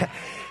death.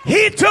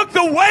 He took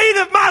the weight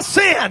of my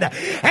sin,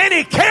 and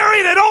he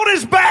carried it on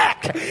his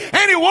back.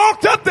 And he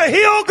walked up the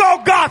hill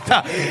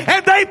Golgotha,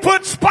 and they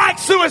put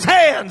spikes through his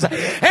hands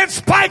and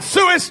spikes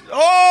through his...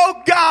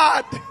 Oh,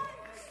 God.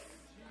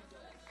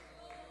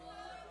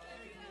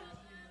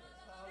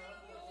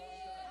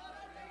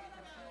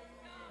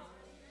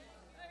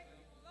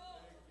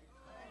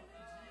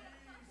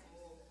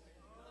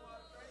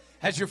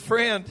 As your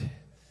friend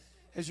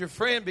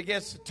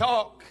begins to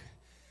talk,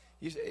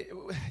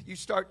 you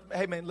start,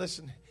 "Hey man,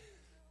 listen,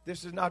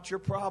 this is not your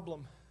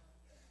problem.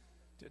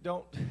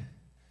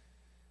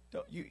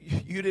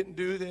 You didn't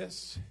do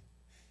this.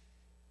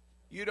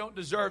 You don't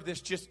deserve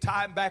this. Just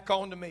tie him back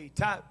onto me.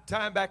 Tie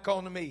him back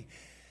onto me."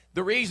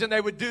 The reason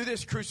they would do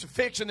this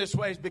crucifixion this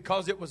way is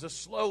because it was a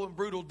slow and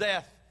brutal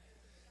death.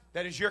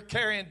 That as you're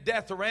carrying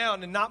death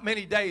around, and not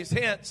many days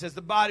hence, as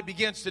the body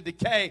begins to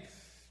decay,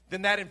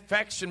 then that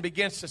infection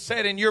begins to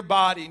set in your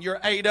body, and you're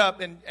ate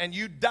up, and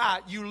you die.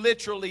 You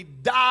literally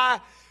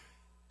die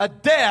a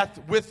death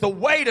with the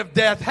weight of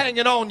death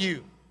hanging on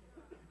you.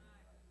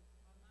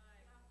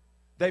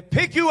 They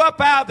pick you up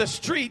out of the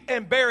street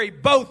and bury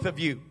both of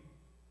you.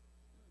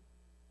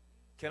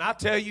 Can I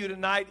tell you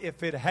tonight,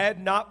 if it had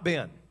not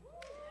been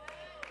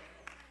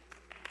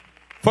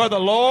for the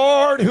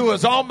Lord who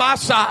was on my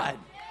side,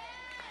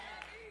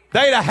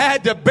 they'd have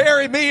had to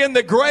bury me in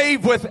the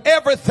grave with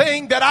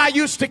everything that I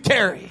used to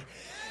carry.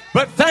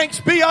 But thanks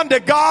be unto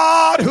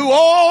God who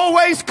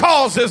always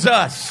causes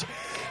us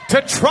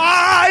to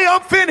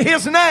triumph in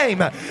His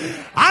name.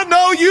 I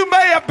know you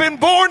may have been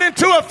born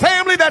into a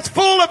family that's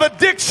full of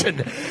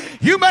addiction.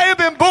 You may have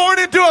been born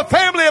into a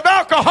family of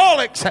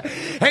alcoholics,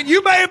 and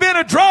you may have been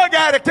a drug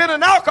addict and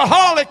an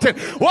alcoholic, and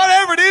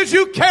whatever it is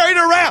you carried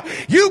around,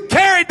 you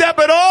carried that.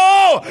 But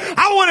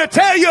I want to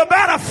tell you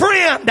about a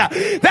friend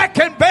that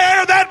can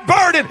bear that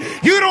burden.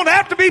 You don't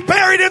have to be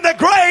buried in the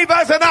grave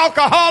as an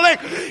alcoholic.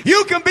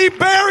 You can be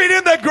buried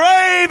in the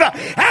grave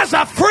as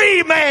a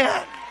free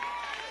man.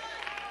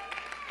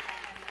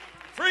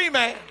 Free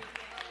man.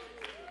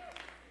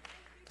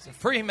 It's a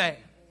free man.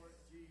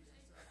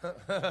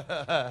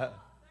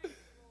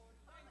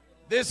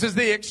 This is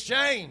the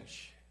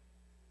exchange.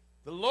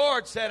 The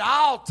Lord said,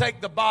 I'll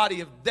take the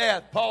body of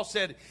death. Paul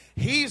said,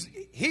 he's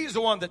the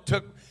one that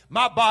took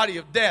my body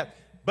of death.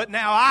 But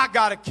now I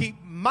got to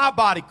keep my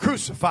body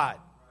crucified.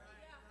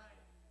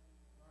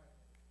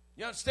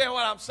 You understand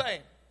what I'm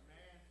saying?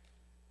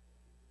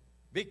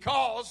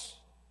 Because,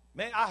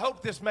 man, I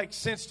hope this makes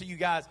sense to you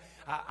guys.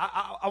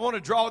 I want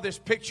to draw this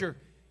picture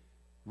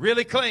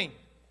really clean.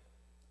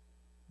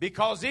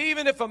 Because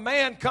even if a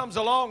man comes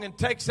along and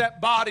takes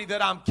that body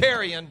that I'm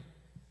carrying,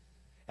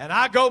 and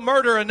I go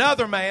murder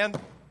another man,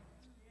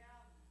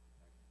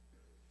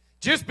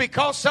 just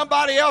because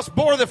somebody else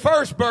bore the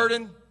first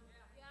burden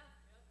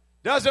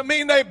doesn't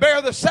mean they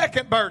bear the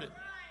second burden.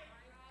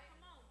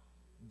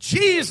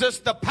 Jesus,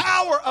 the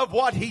power of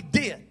what he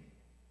did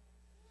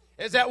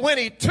is that when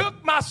he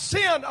took my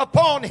sin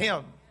upon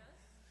him,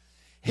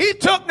 he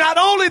took not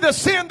only the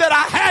sin that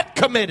I had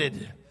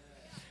committed,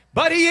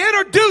 but he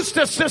introduced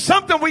us to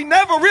something we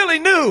never really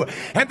knew,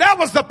 and that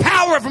was the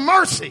power of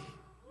mercy.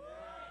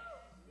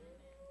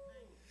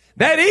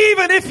 That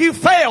even if you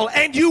fail,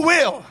 and you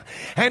will,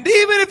 and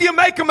even if you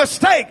make a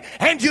mistake,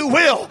 and you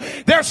will,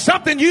 there's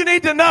something you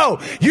need to know.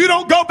 You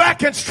don't go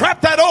back and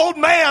strap that old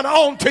man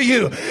onto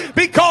you,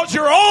 because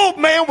your old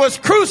man was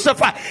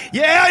crucified.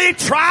 Yeah, he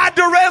tried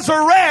to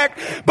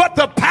resurrect, but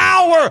the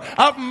power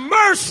of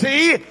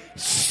mercy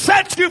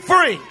sets you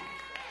free.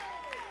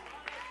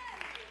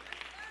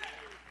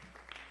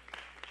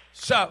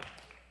 So,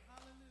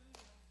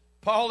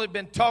 Paul had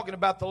been talking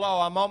about the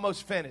law. I'm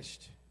almost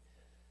finished.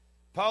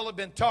 Paul had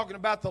been talking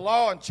about the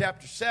law in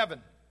chapter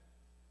 7.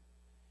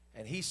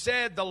 And he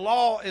said the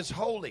law is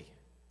holy.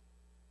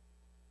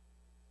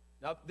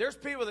 Now, there's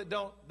people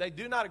that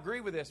do not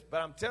agree with this,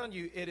 but I'm telling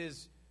you, it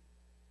is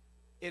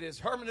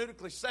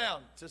hermeneutically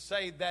sound to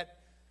say that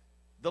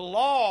the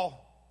law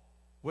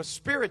was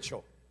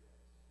spiritual.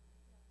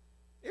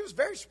 It was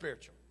very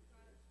spiritual.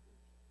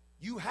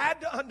 You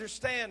had to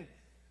understand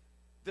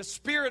the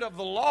spirit of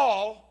the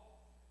law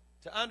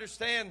to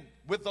understand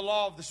with the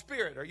law of the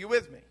Spirit. Are you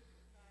with me?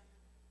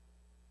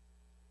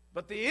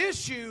 But the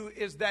issue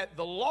is that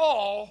the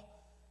law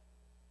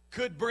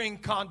could bring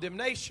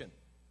condemnation.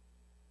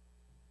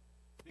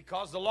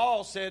 Because the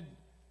law said,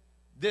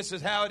 this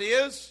is how it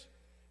is,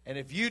 and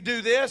if you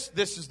do this,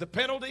 this is the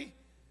penalty,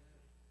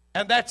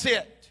 and that's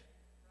it.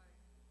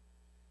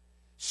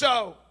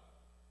 So,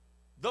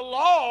 the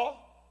law,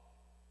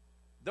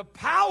 the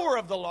power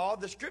of the law,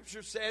 the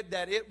Scripture said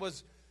that it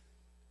was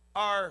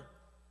our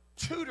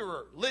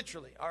tutorer,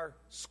 literally, our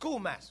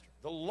schoolmaster.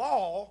 The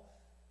law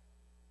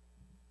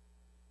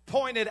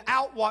pointed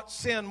out what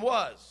sin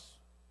was.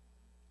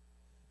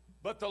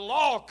 But the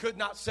law could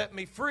not set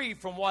me free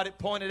from what it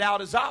pointed out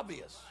as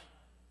obvious.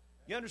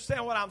 You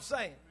understand what I'm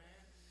saying?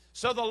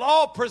 So the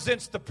law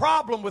presents the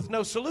problem with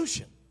no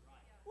solution.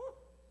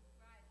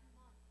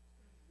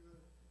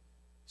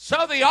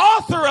 So the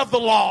author of the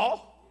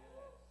law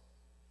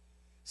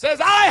says,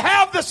 I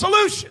have the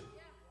solution.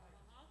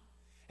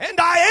 And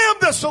I am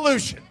the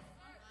solution.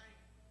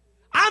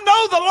 I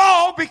know the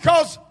law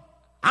because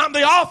I'm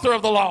the author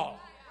of the law.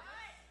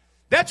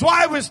 That's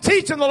why I was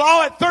teaching the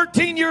law at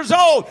 13 years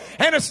old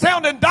and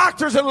astounding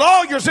doctors and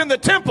lawyers in the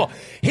temple.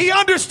 He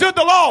understood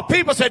the law.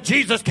 People said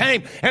Jesus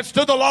came and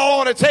stood the law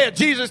on its head.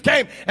 Jesus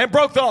came and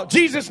broke the law.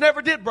 Jesus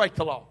never did break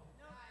the law.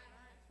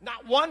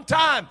 Not one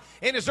time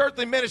in his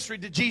earthly ministry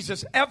did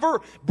Jesus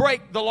ever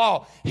break the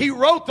law. He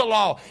wrote the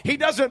law. He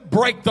doesn't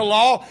break the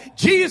law.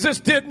 Jesus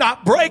did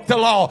not break the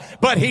law,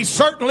 but he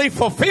certainly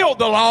fulfilled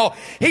the law.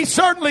 He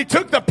certainly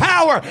took the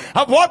power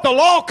of what the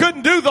law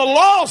couldn't do. The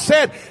law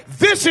said,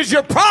 this is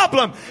your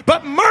problem.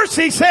 But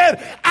mercy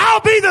said,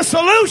 I'll be the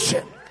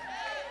solution.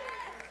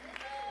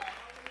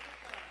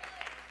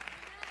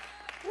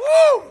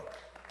 Woo!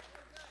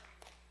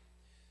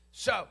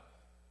 So,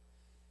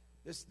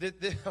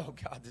 oh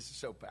God, this is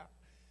so powerful.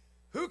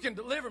 Who can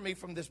deliver me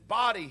from this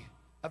body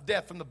of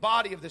death, from the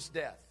body of this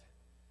death?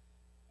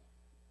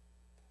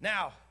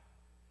 Now,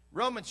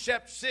 Romans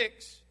chapter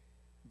 6,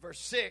 verse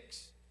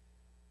 6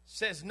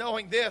 says,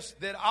 knowing this,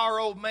 that our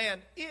old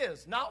man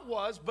is, not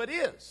was, but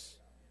is,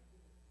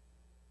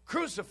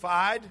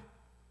 crucified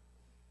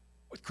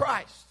with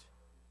Christ.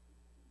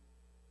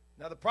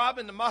 Now, the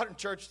problem in the modern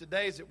church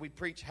today is that we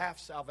preach half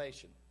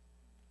salvation.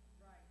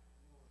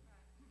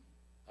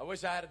 I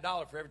wish I had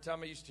 $1 for every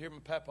time I used to hear my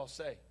papa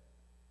say,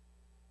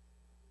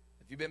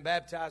 if you've been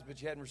baptized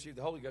but you hadn't received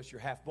the Holy Ghost, you're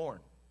half born.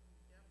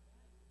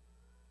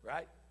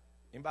 Right?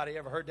 Anybody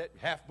ever heard that?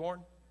 Half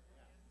born?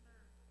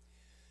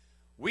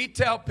 We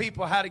tell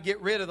people how to get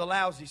rid of the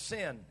lousy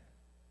sin,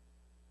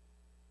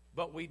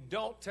 but we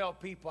don't tell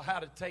people how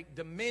to take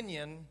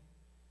dominion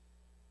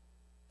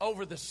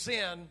over the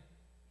sin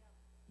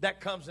that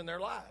comes in their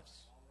lives.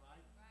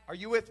 Are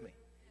you with me?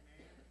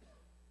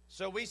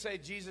 So we say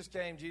Jesus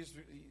came, Jesus...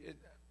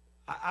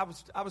 I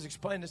was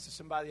explaining this to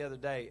somebody the other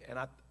day, and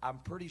I'm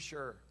pretty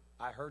sure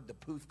I heard the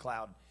poof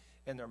cloud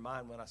in their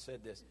mind when I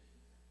said this.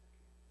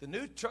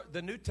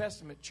 The New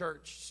Testament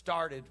church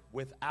started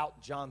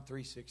without John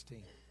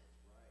 3:16.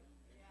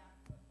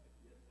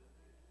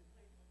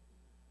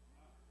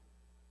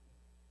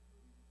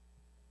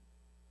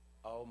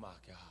 Oh my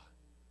God.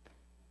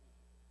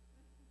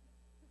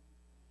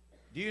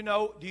 Do you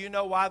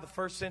know why the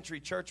first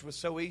century church was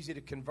so easy to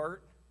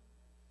convert?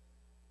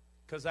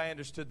 Because they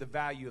understood the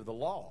value of the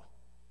law.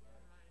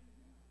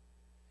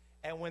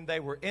 And when they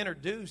were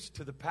introduced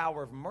to the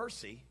power of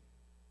mercy,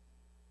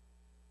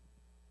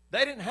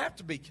 they didn't have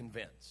to be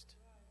convinced.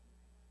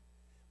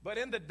 But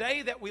in the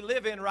day that we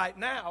live in right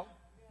now,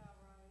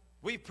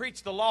 we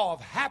preach the law of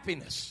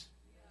happiness,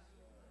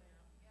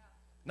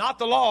 not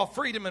the law of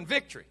freedom and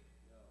victory.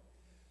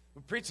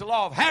 We preach the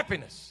law of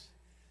happiness,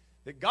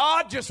 that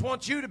God just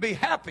wants you to be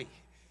happy.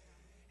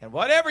 And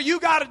whatever you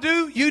got to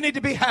do, you need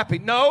to be happy.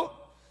 No,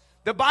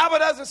 the Bible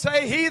doesn't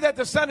say he that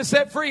the Son has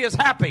set free is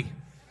happy.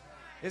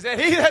 It said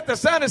he that the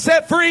Son has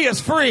set free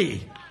is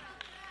free.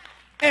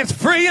 And it's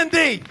free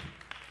indeed.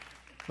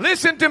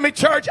 Listen to me,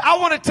 church. I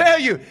want to tell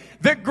you,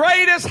 the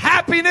greatest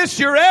happiness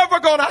you're ever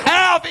going to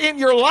have in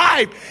your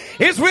life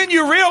is when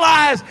you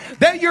realize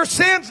that your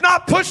sin's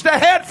not pushed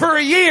ahead for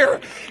a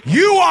year.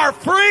 You are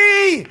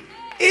free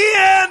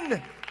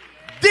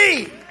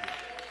indeed.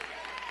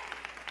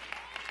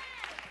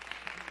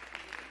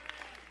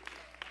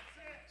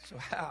 So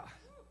how?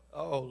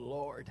 Oh,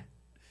 Lord.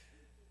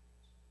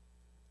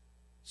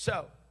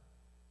 So,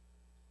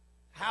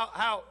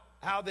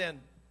 how then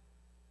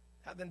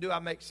do I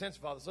make sense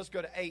of all this? Let's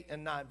go to 8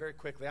 and 9 very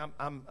quickly.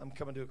 I'm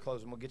coming to a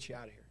close and we'll get you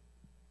out of here.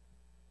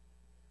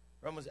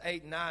 Romans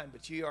 8 and 9,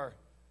 but you're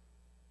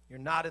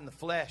not in the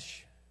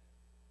flesh.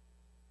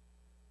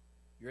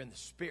 You're in the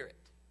Spirit.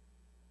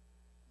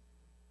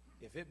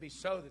 If it be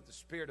so that the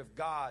Spirit of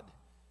God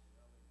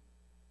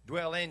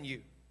dwell in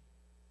you.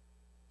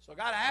 So I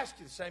got to ask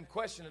you the same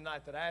question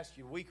tonight that I asked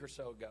you a week or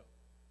so ago.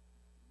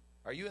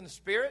 Are you in the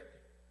Spirit?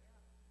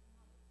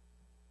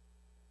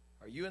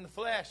 Are you in the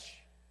flesh?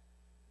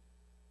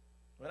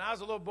 When I was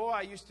a little boy,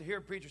 I used to hear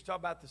preachers talk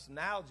about this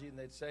analogy, and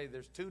they'd say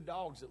there's 2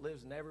 dogs that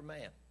lives in every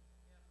man.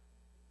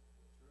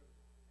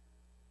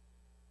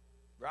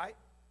 Right?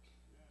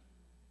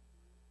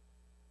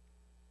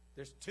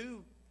 There's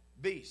 2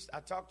 beasts. I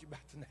talked to you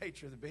about the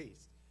nature of the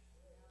beast.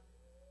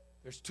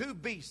 There's 2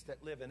 beasts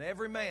that live in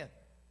every man.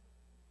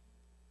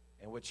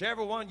 And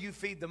whichever one you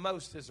feed the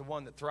most is the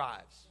one that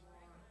thrives.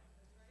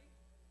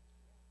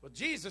 Well,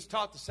 Jesus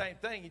taught the same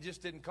thing. He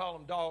just didn't call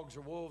them dogs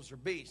or wolves or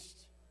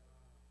beasts.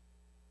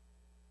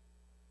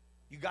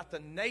 You got the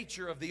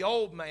nature of the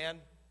old man.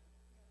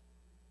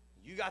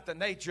 You got the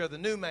nature of the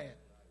new man.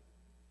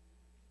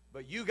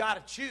 But you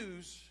got to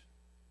choose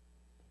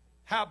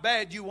how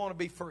bad you want to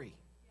be free.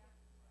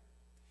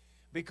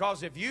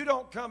 Because if you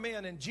don't come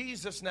in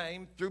Jesus'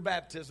 name through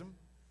baptism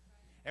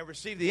and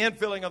receive the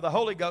infilling of the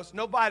Holy Ghost,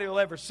 nobody will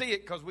ever see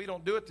it because we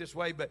don't do it this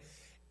way. But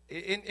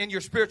in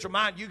your spiritual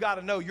mind, you got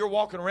to know you're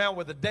walking around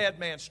with a dead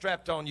man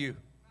strapped on you.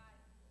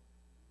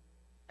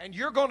 And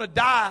you're going to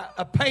die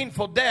a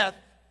painful death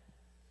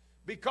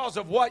because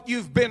of what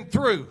you've been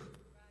through.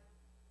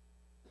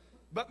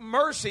 But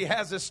mercy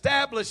has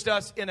established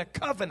us in a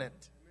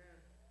covenant.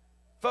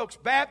 Folks,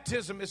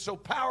 baptism is so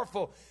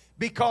powerful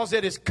because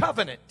it is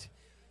covenant.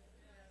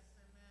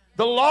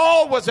 The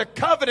law was a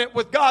covenant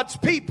with God's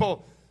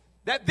people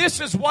that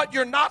this is what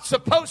you're not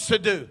supposed to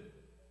do.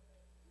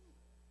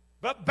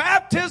 But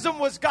baptism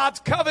was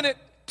God's covenant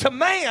to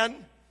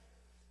man,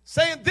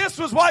 saying this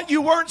was what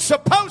you weren't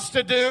supposed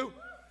to do,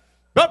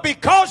 but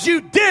because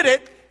you did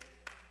it,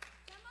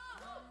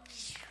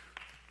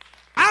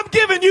 I'm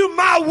giving you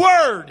my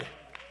word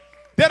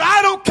that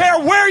I don't care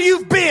where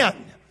you've been,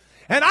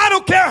 and I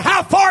don't care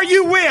how far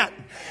you went,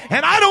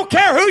 and I don't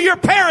care who your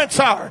parents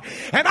are,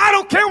 and I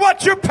don't care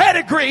what your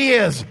pedigree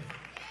is.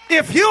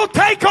 If you'll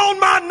take on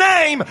my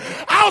name,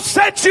 I'll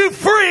set you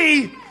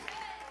free.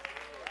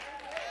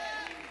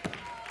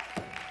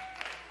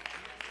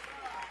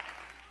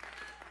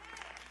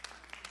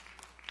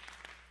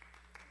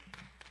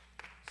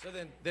 So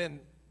then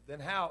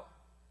how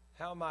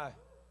am I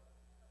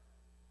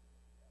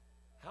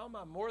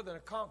more than a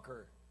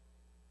conqueror?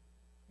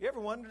 You ever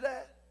wondered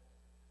that?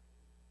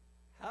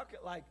 How could,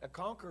 like, a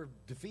conqueror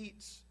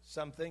defeats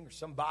something or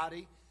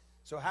somebody?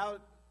 So how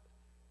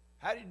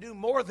do you do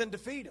more than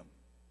defeat them?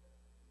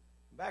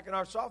 Back in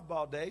our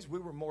softball days, we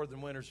were more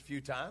than winners a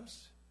few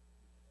times.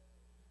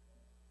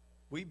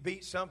 We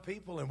beat some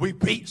people and we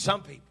beat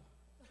some people.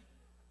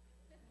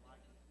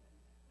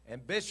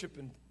 And Bishop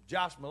and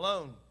Josh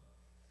Malone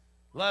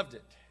loved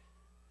it.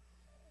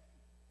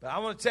 But I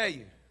want to tell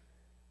you,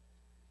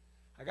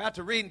 I got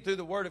to reading through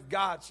the Word of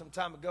God some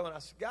time ago, and I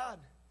said, God,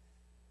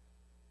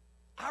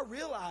 I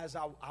realize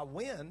I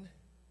win.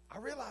 I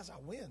realize I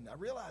win. I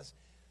realize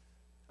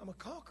I'm a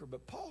conqueror.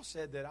 But Paul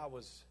said that I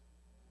was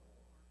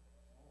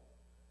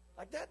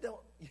like that. Don't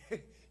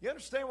you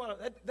understand what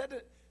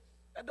that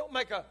don't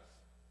make a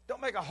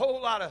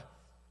whole lot of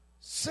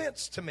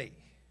sense to me.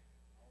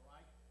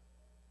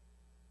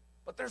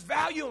 But there's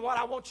value in what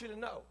I want you to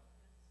know.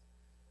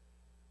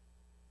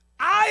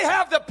 I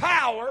have the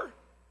power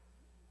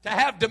to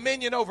have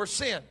dominion over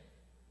sin.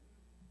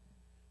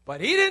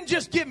 But he didn't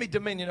just give me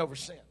dominion over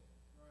sin.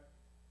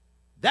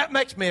 That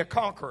makes me a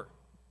conqueror.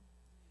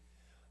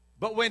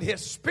 But when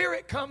his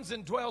Spirit comes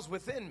and dwells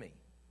within me,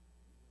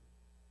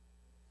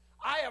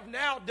 have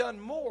now done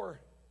more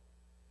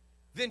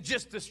than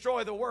just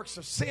destroy the works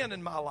of sin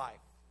in my life.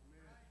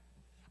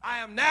 I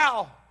am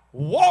now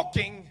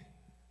walking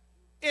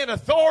in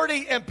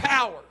authority and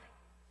power.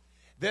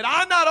 That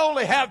I not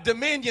only have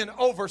dominion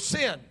over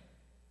sin,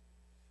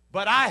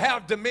 but I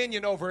have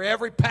dominion over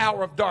every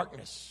power of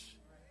darkness.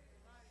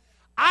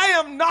 I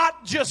am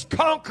not just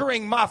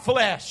conquering my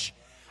flesh.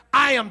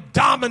 I am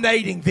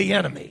dominating the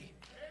enemy.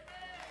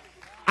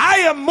 I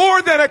am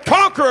more than a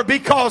conqueror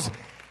because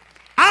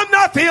I'm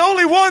not the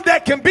only one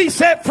that can be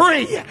set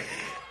free.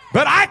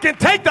 But I can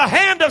take the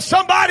hand of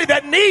somebody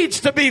that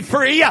needs to be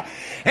free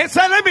and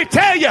say, let me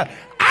tell you,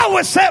 I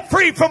was set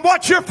free from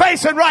what you're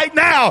facing right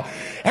now.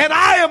 And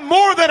I am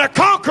more than a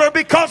conqueror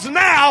because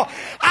now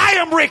I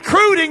am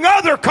recruiting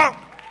other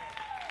conquerors.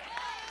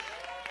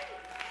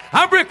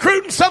 I'm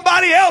recruiting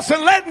somebody else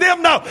and letting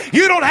them know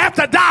you don't have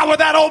to die with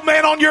that old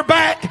man on your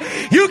back.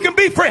 You can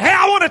be free. Hey,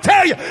 I want to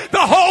tell you, the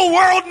whole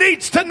world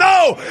needs to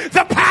know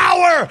the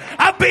power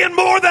of being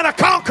more than a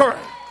conqueror.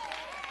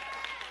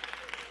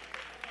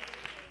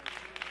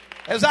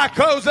 As I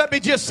close, let me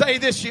just say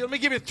this. Let me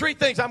give you 3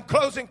 things. I'm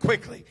closing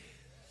quickly.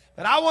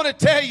 But I want to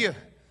tell you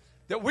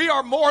that we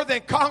are more than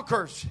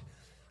conquerors.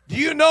 Do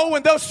you know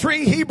when those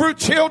 3 Hebrew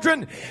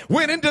children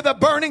went into the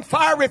burning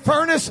fiery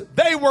furnace,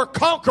 they were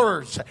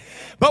conquerors.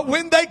 But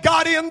when they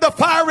got in the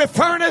fiery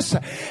furnace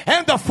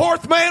and the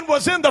 4th man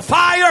was in the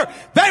fire,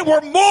 they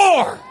were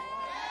more.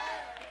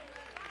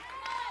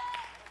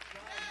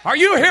 Are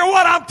you hear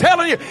what I'm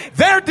telling you?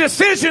 Their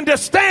decision to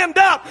stand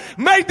up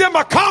made them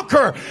a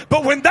conqueror.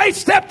 But when they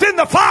stepped in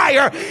the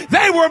fire,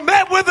 they were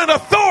met with an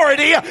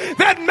authority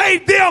that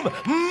made them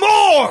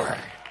more.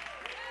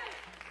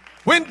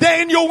 When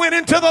Daniel went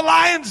into the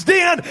lion's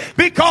den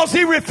because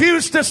he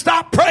refused to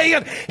stop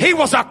praying, he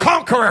was a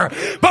conqueror.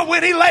 But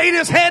when he laid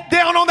his head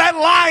down on that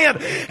lion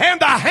and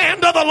the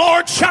hand of the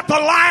Lord shut the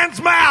lion's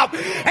mouth,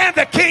 and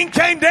the king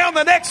came down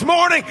the next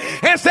morning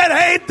and said,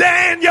 hey,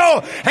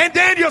 Daniel. And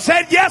Daniel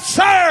said, yes,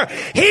 sir.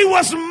 He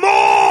was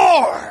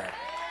more.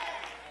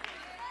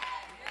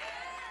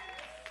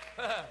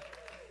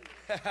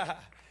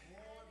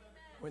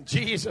 When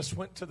Jesus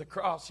went to the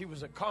cross, he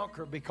was a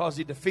conqueror because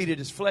he defeated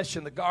his flesh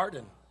in the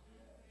garden.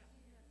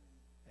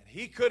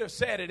 He could have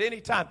said at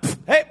any time,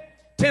 hey,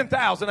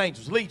 10,000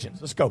 angels,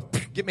 legions, let's go.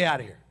 Get me out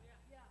of here.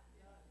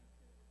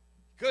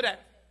 Could have.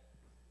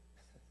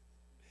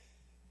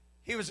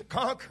 He was a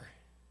conqueror.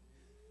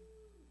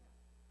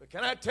 But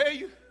can I tell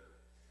you,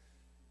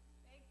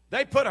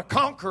 they put a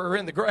conqueror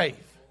in the grave.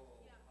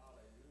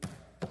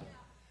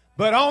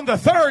 But on the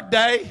 3rd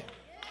day,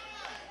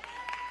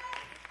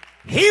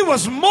 he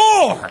was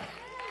more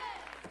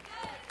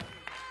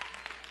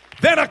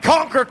than a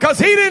conqueror because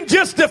he didn't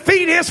just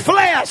defeat his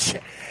flesh.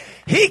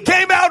 He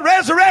came out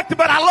resurrected,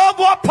 but I love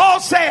what Paul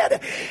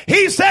said.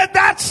 He said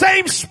that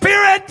same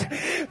spirit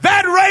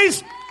that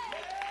raised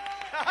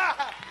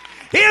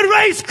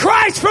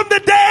Christ from the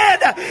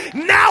dead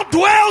now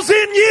dwells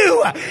in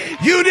you.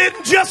 You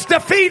didn't just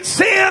defeat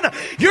sin.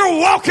 You're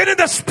walking in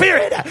the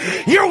Spirit.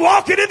 You're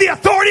walking in the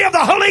authority of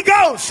the Holy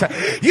Ghost.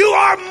 You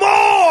are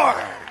more.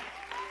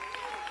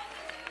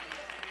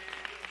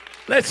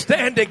 Let's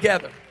stand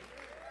together.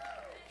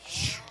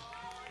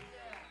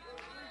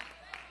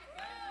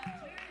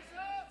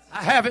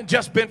 I haven't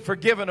just been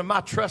forgiven of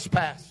my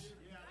trespass.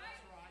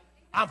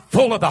 I'm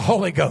full of the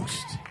Holy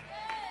Ghost.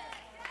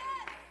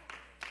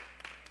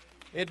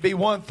 It'd be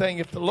one thing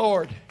if the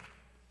Lord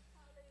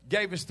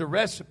gave us the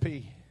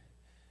recipe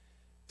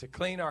to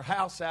clean our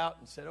house out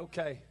and said,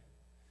 okay,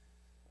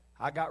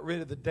 I got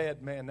rid of the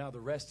dead man. Now the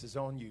rest is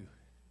on you.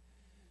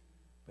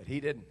 But he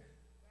didn't.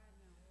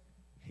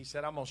 He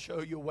said, I'm going to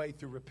show you a way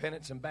through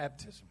repentance and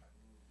baptism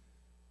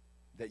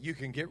that you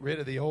can get rid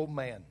of the old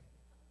man.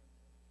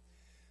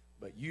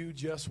 But you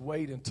just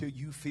wait until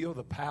you feel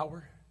the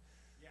power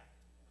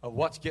of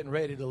what's getting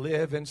ready to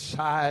live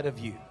inside of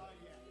you.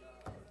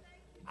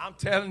 I'm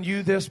telling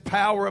you, this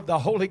power of the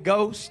Holy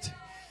Ghost,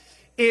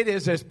 it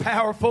is as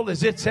powerful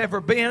as it's ever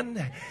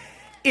been.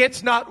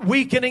 It's not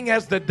weakening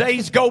as the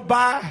days go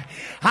by.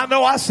 I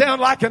know I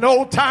sound like an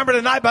old timer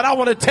tonight, but I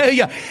want to tell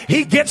you,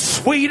 he gets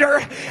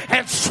sweeter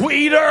and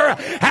sweeter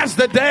as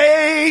the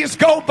days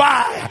go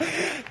by.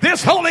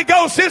 This Holy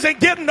Ghost isn't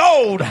getting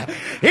old.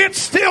 It's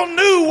still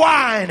new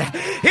wine.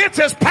 It's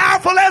as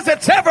powerful as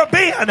it's ever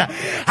been.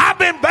 I've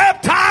been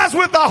baptized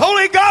with the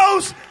Holy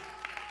Ghost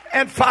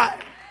and fire.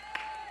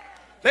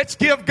 Let's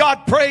give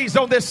God praise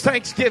on this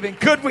Thanksgiving.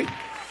 Could we?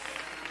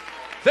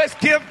 Let's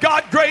give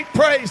God great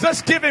praise.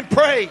 Let's give him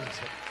praise.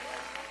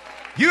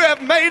 You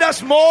have made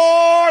us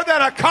more than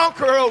a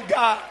conqueror, oh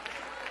God.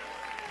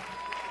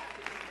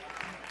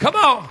 Come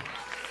on.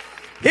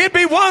 It'd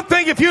be one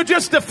thing if you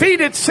just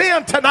defeated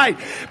sin tonight,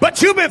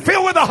 but you've been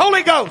filled with the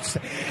Holy Ghost.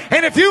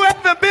 And if you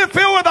haven't been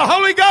filled with the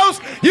Holy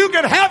Ghost, you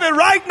can have it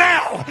right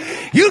now.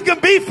 You can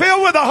be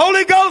filled with the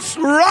Holy Ghost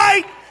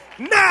right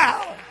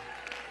now.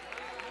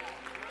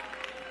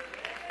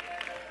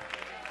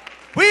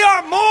 We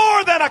are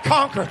more than a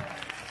conqueror.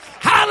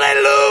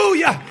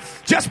 Hallelujah.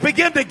 Just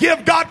begin to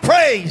give God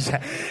praise.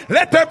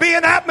 Let there be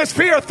an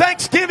atmosphere of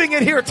thanksgiving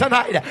in here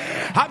tonight.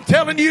 I'm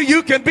telling you,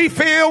 you can be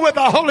filled with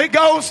the Holy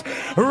Ghost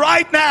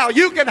right now.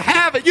 You can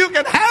have it. You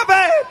can have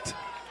it.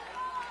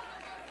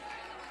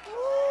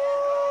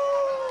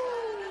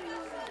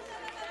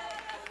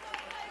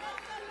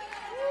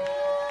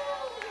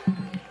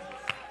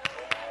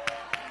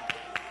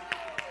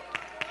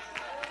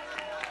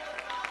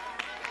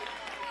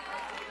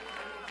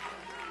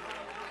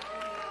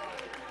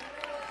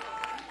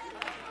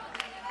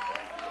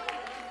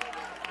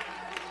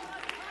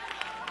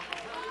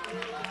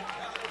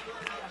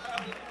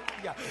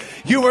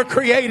 You were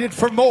created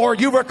for more.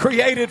 You were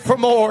created for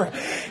more.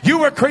 You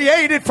were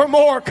created for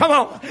more. Come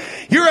on.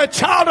 You're a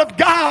child of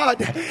God.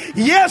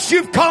 Yes,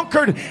 you've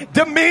conquered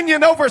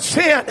dominion over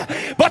sin,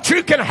 but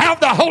you can have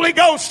the Holy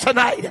Ghost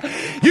tonight.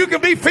 You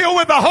can be filled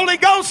with the Holy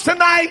Ghost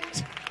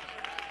tonight.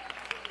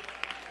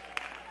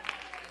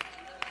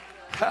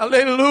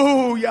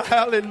 Hallelujah,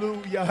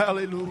 hallelujah,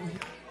 hallelujah.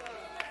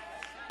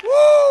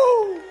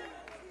 Woo!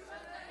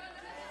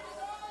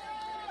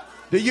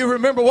 Do you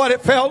remember what it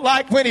felt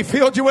like when he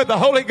filled you with the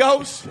Holy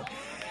Ghost?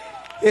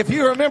 If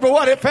you remember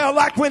what it felt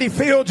like when he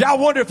filled you, I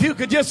wonder if you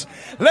could just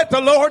let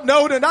the Lord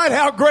know tonight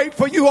how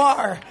grateful you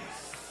are.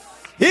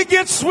 It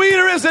gets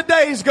sweeter as the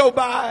days go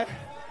by.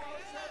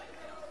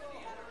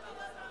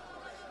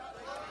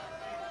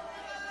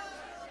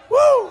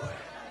 Woo!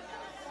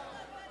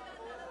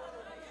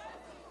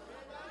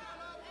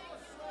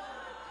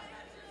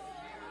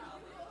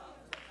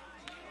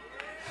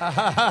 Ha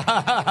ha ha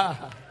ha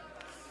ha.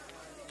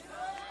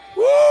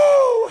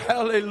 Woo!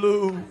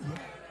 Hallelujah.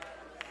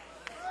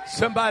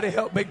 Somebody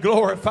help me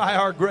glorify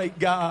our great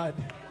God.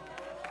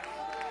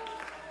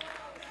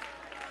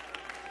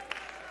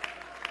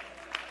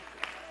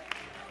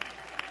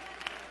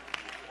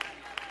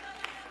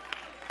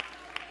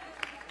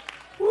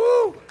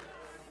 Woo!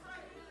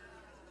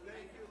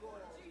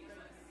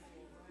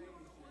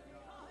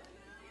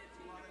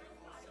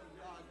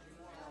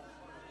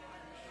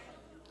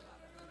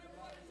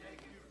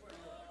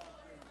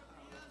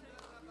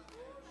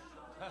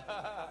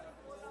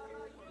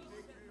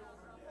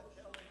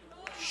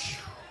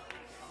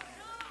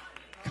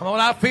 Come on,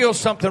 I feel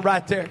something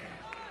right there.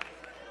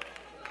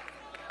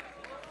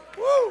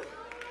 Woo!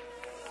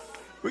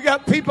 We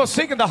got people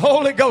singing the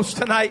Holy Ghost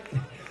tonight.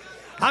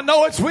 I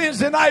know it's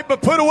Wednesday night,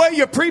 but put away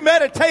your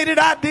premeditated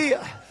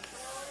idea.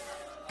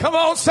 Come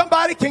on,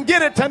 somebody can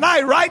get it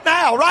tonight, right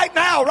now, right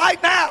now,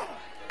 right now.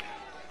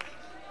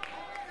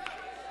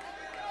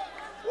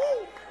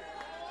 Woo!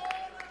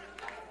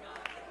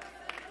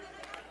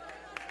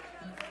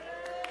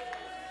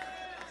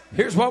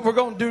 Here's what we're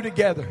going to do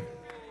together.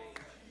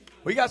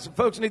 We got some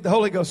folks who need the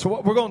Holy Ghost. So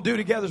what we're going to do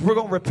together is we're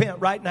going to repent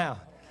right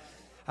now.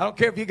 I don't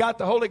care if you got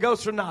the Holy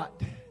Ghost or not.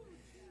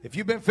 If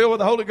you've been filled with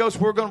the Holy Ghost,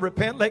 we're going to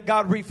repent. Let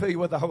God refill you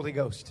with the Holy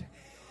Ghost.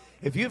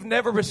 If you've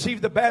never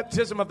received the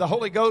baptism of the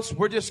Holy Ghost,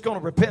 we're just going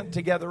to repent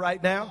together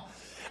right now.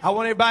 I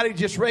want everybody to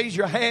just raise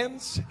your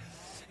hands.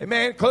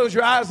 Amen. Close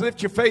your eyes,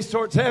 lift your face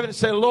towards heaven and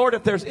say, Lord,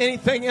 if there's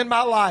anything in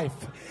my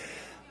life,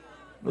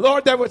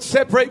 Lord, that would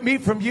separate me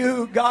from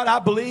you, God, I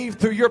believe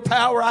through your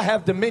power I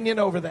have dominion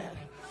over that.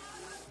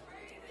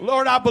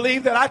 Lord, I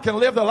believe that I can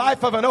live the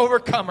life of an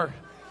overcomer.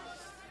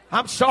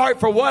 I'm sorry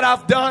for what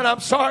I've done. I'm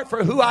sorry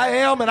for who I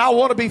am, and I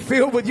want to be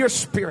filled with your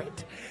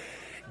Spirit.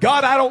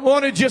 God, I don't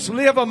want to just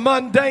live a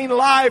mundane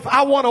life.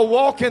 I want to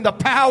walk in the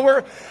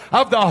power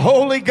of the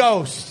Holy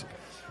Ghost.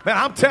 Man,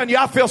 I'm telling you,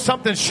 I feel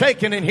something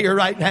shaking in here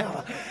right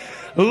now.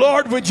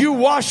 Lord, would you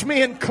wash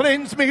me and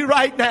cleanse me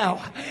right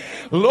now?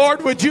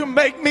 Lord, would you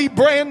make me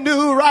brand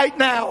new right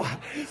now?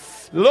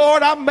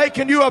 Lord, I'm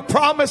making you a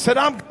promise that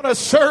I'm going to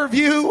serve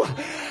you.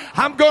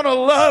 I'm going to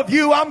love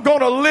you. I'm going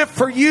to live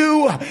for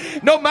you.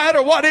 No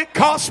matter what it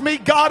costs me,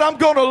 God, I'm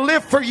going to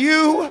live for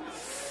you.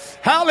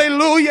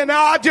 Hallelujah.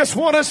 Now I just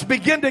want us to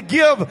begin to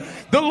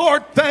give the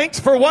Lord thanks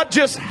for what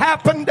just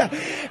happened.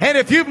 And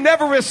if you've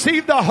never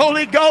received the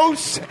Holy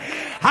Ghost,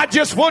 I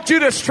just want you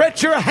to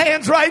stretch your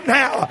hands right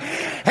now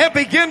and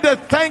begin to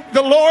thank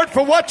the Lord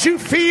for what you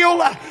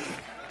feel.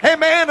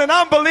 Amen. And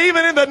I'm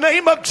believing in the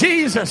name of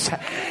Jesus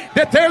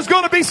that there's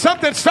going to be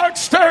something start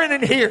stirring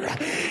in here.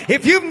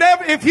 If you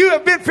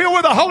have been filled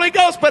with the Holy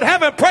Ghost but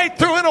haven't prayed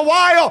through in a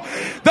while,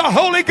 the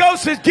Holy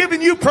Ghost is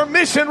giving you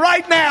permission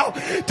right now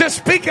to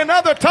speak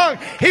another tongue.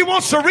 He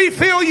wants to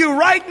refill you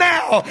right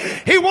now.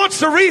 He wants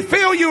to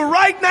refill you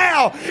right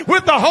now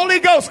with the Holy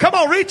Ghost. Come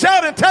on, reach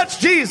out and touch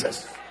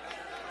Jesus.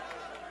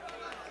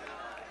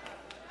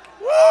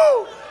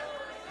 Woo!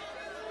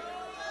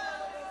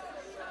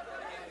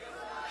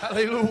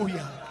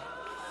 Hallelujah.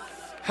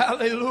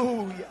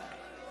 Hallelujah.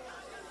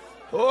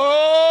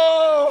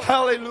 Oh,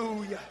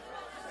 hallelujah.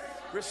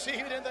 Receive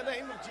it in the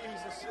name of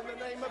Jesus. In the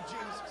name of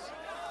Jesus.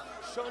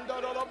 In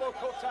the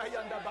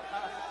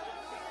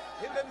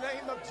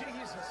name of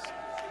Jesus.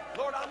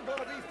 Lord, I'm going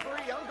to be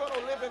free. I'm going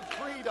to live in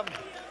freedom.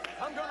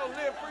 I'm going to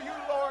live for you,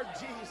 Lord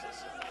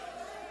Jesus.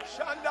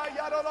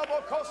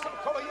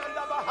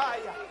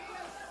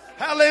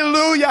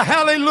 Hallelujah,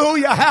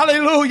 hallelujah,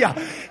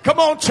 hallelujah. Come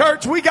on,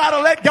 church. We got to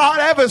let God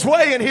have his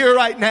way in here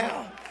right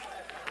now.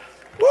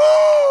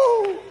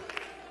 Woo!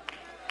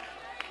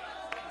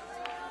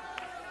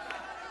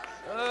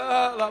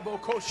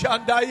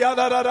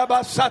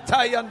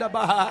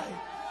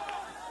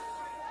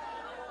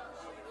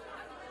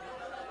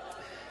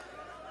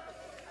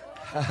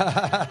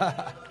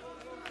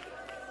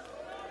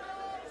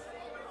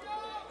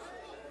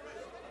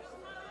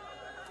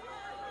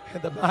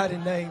 In the mighty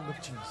name of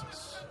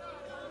Jesus.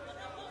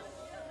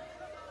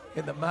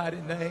 In the mighty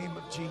name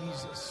of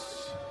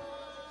Jesus.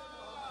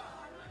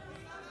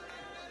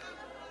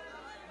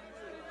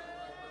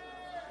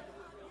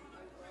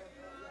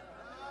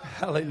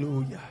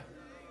 Hallelujah.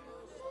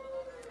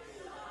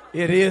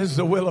 It is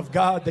the will of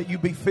God that you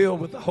be filled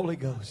with the Holy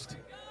Ghost.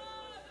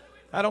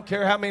 I don't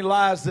care how many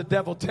lies the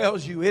devil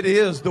tells you. It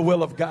is the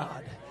will of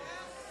God.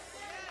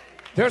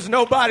 There's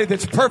nobody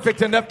that's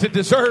perfect enough to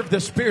deserve the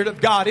Spirit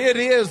of God. It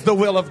is the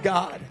will of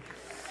God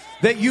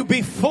that you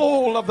be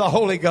full of the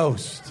Holy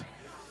Ghost.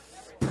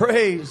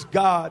 Praise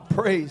God,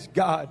 praise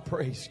God,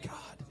 praise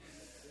God.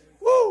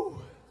 Woo!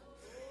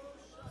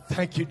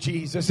 Thank you,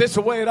 Jesus. It's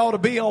the way it ought to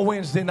be on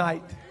Wednesday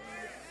night.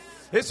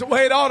 It's the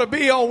way it ought to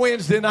be on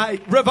Wednesday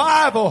night.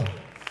 Revival.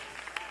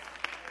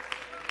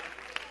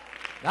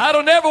 I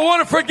don't ever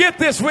want to forget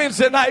this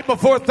Wednesday night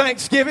before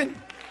Thanksgiving.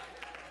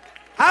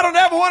 I don't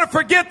ever want to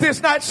forget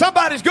this night.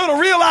 Somebody's going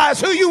to realize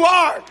who you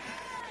are.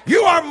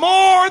 You are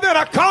more than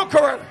a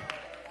conqueror.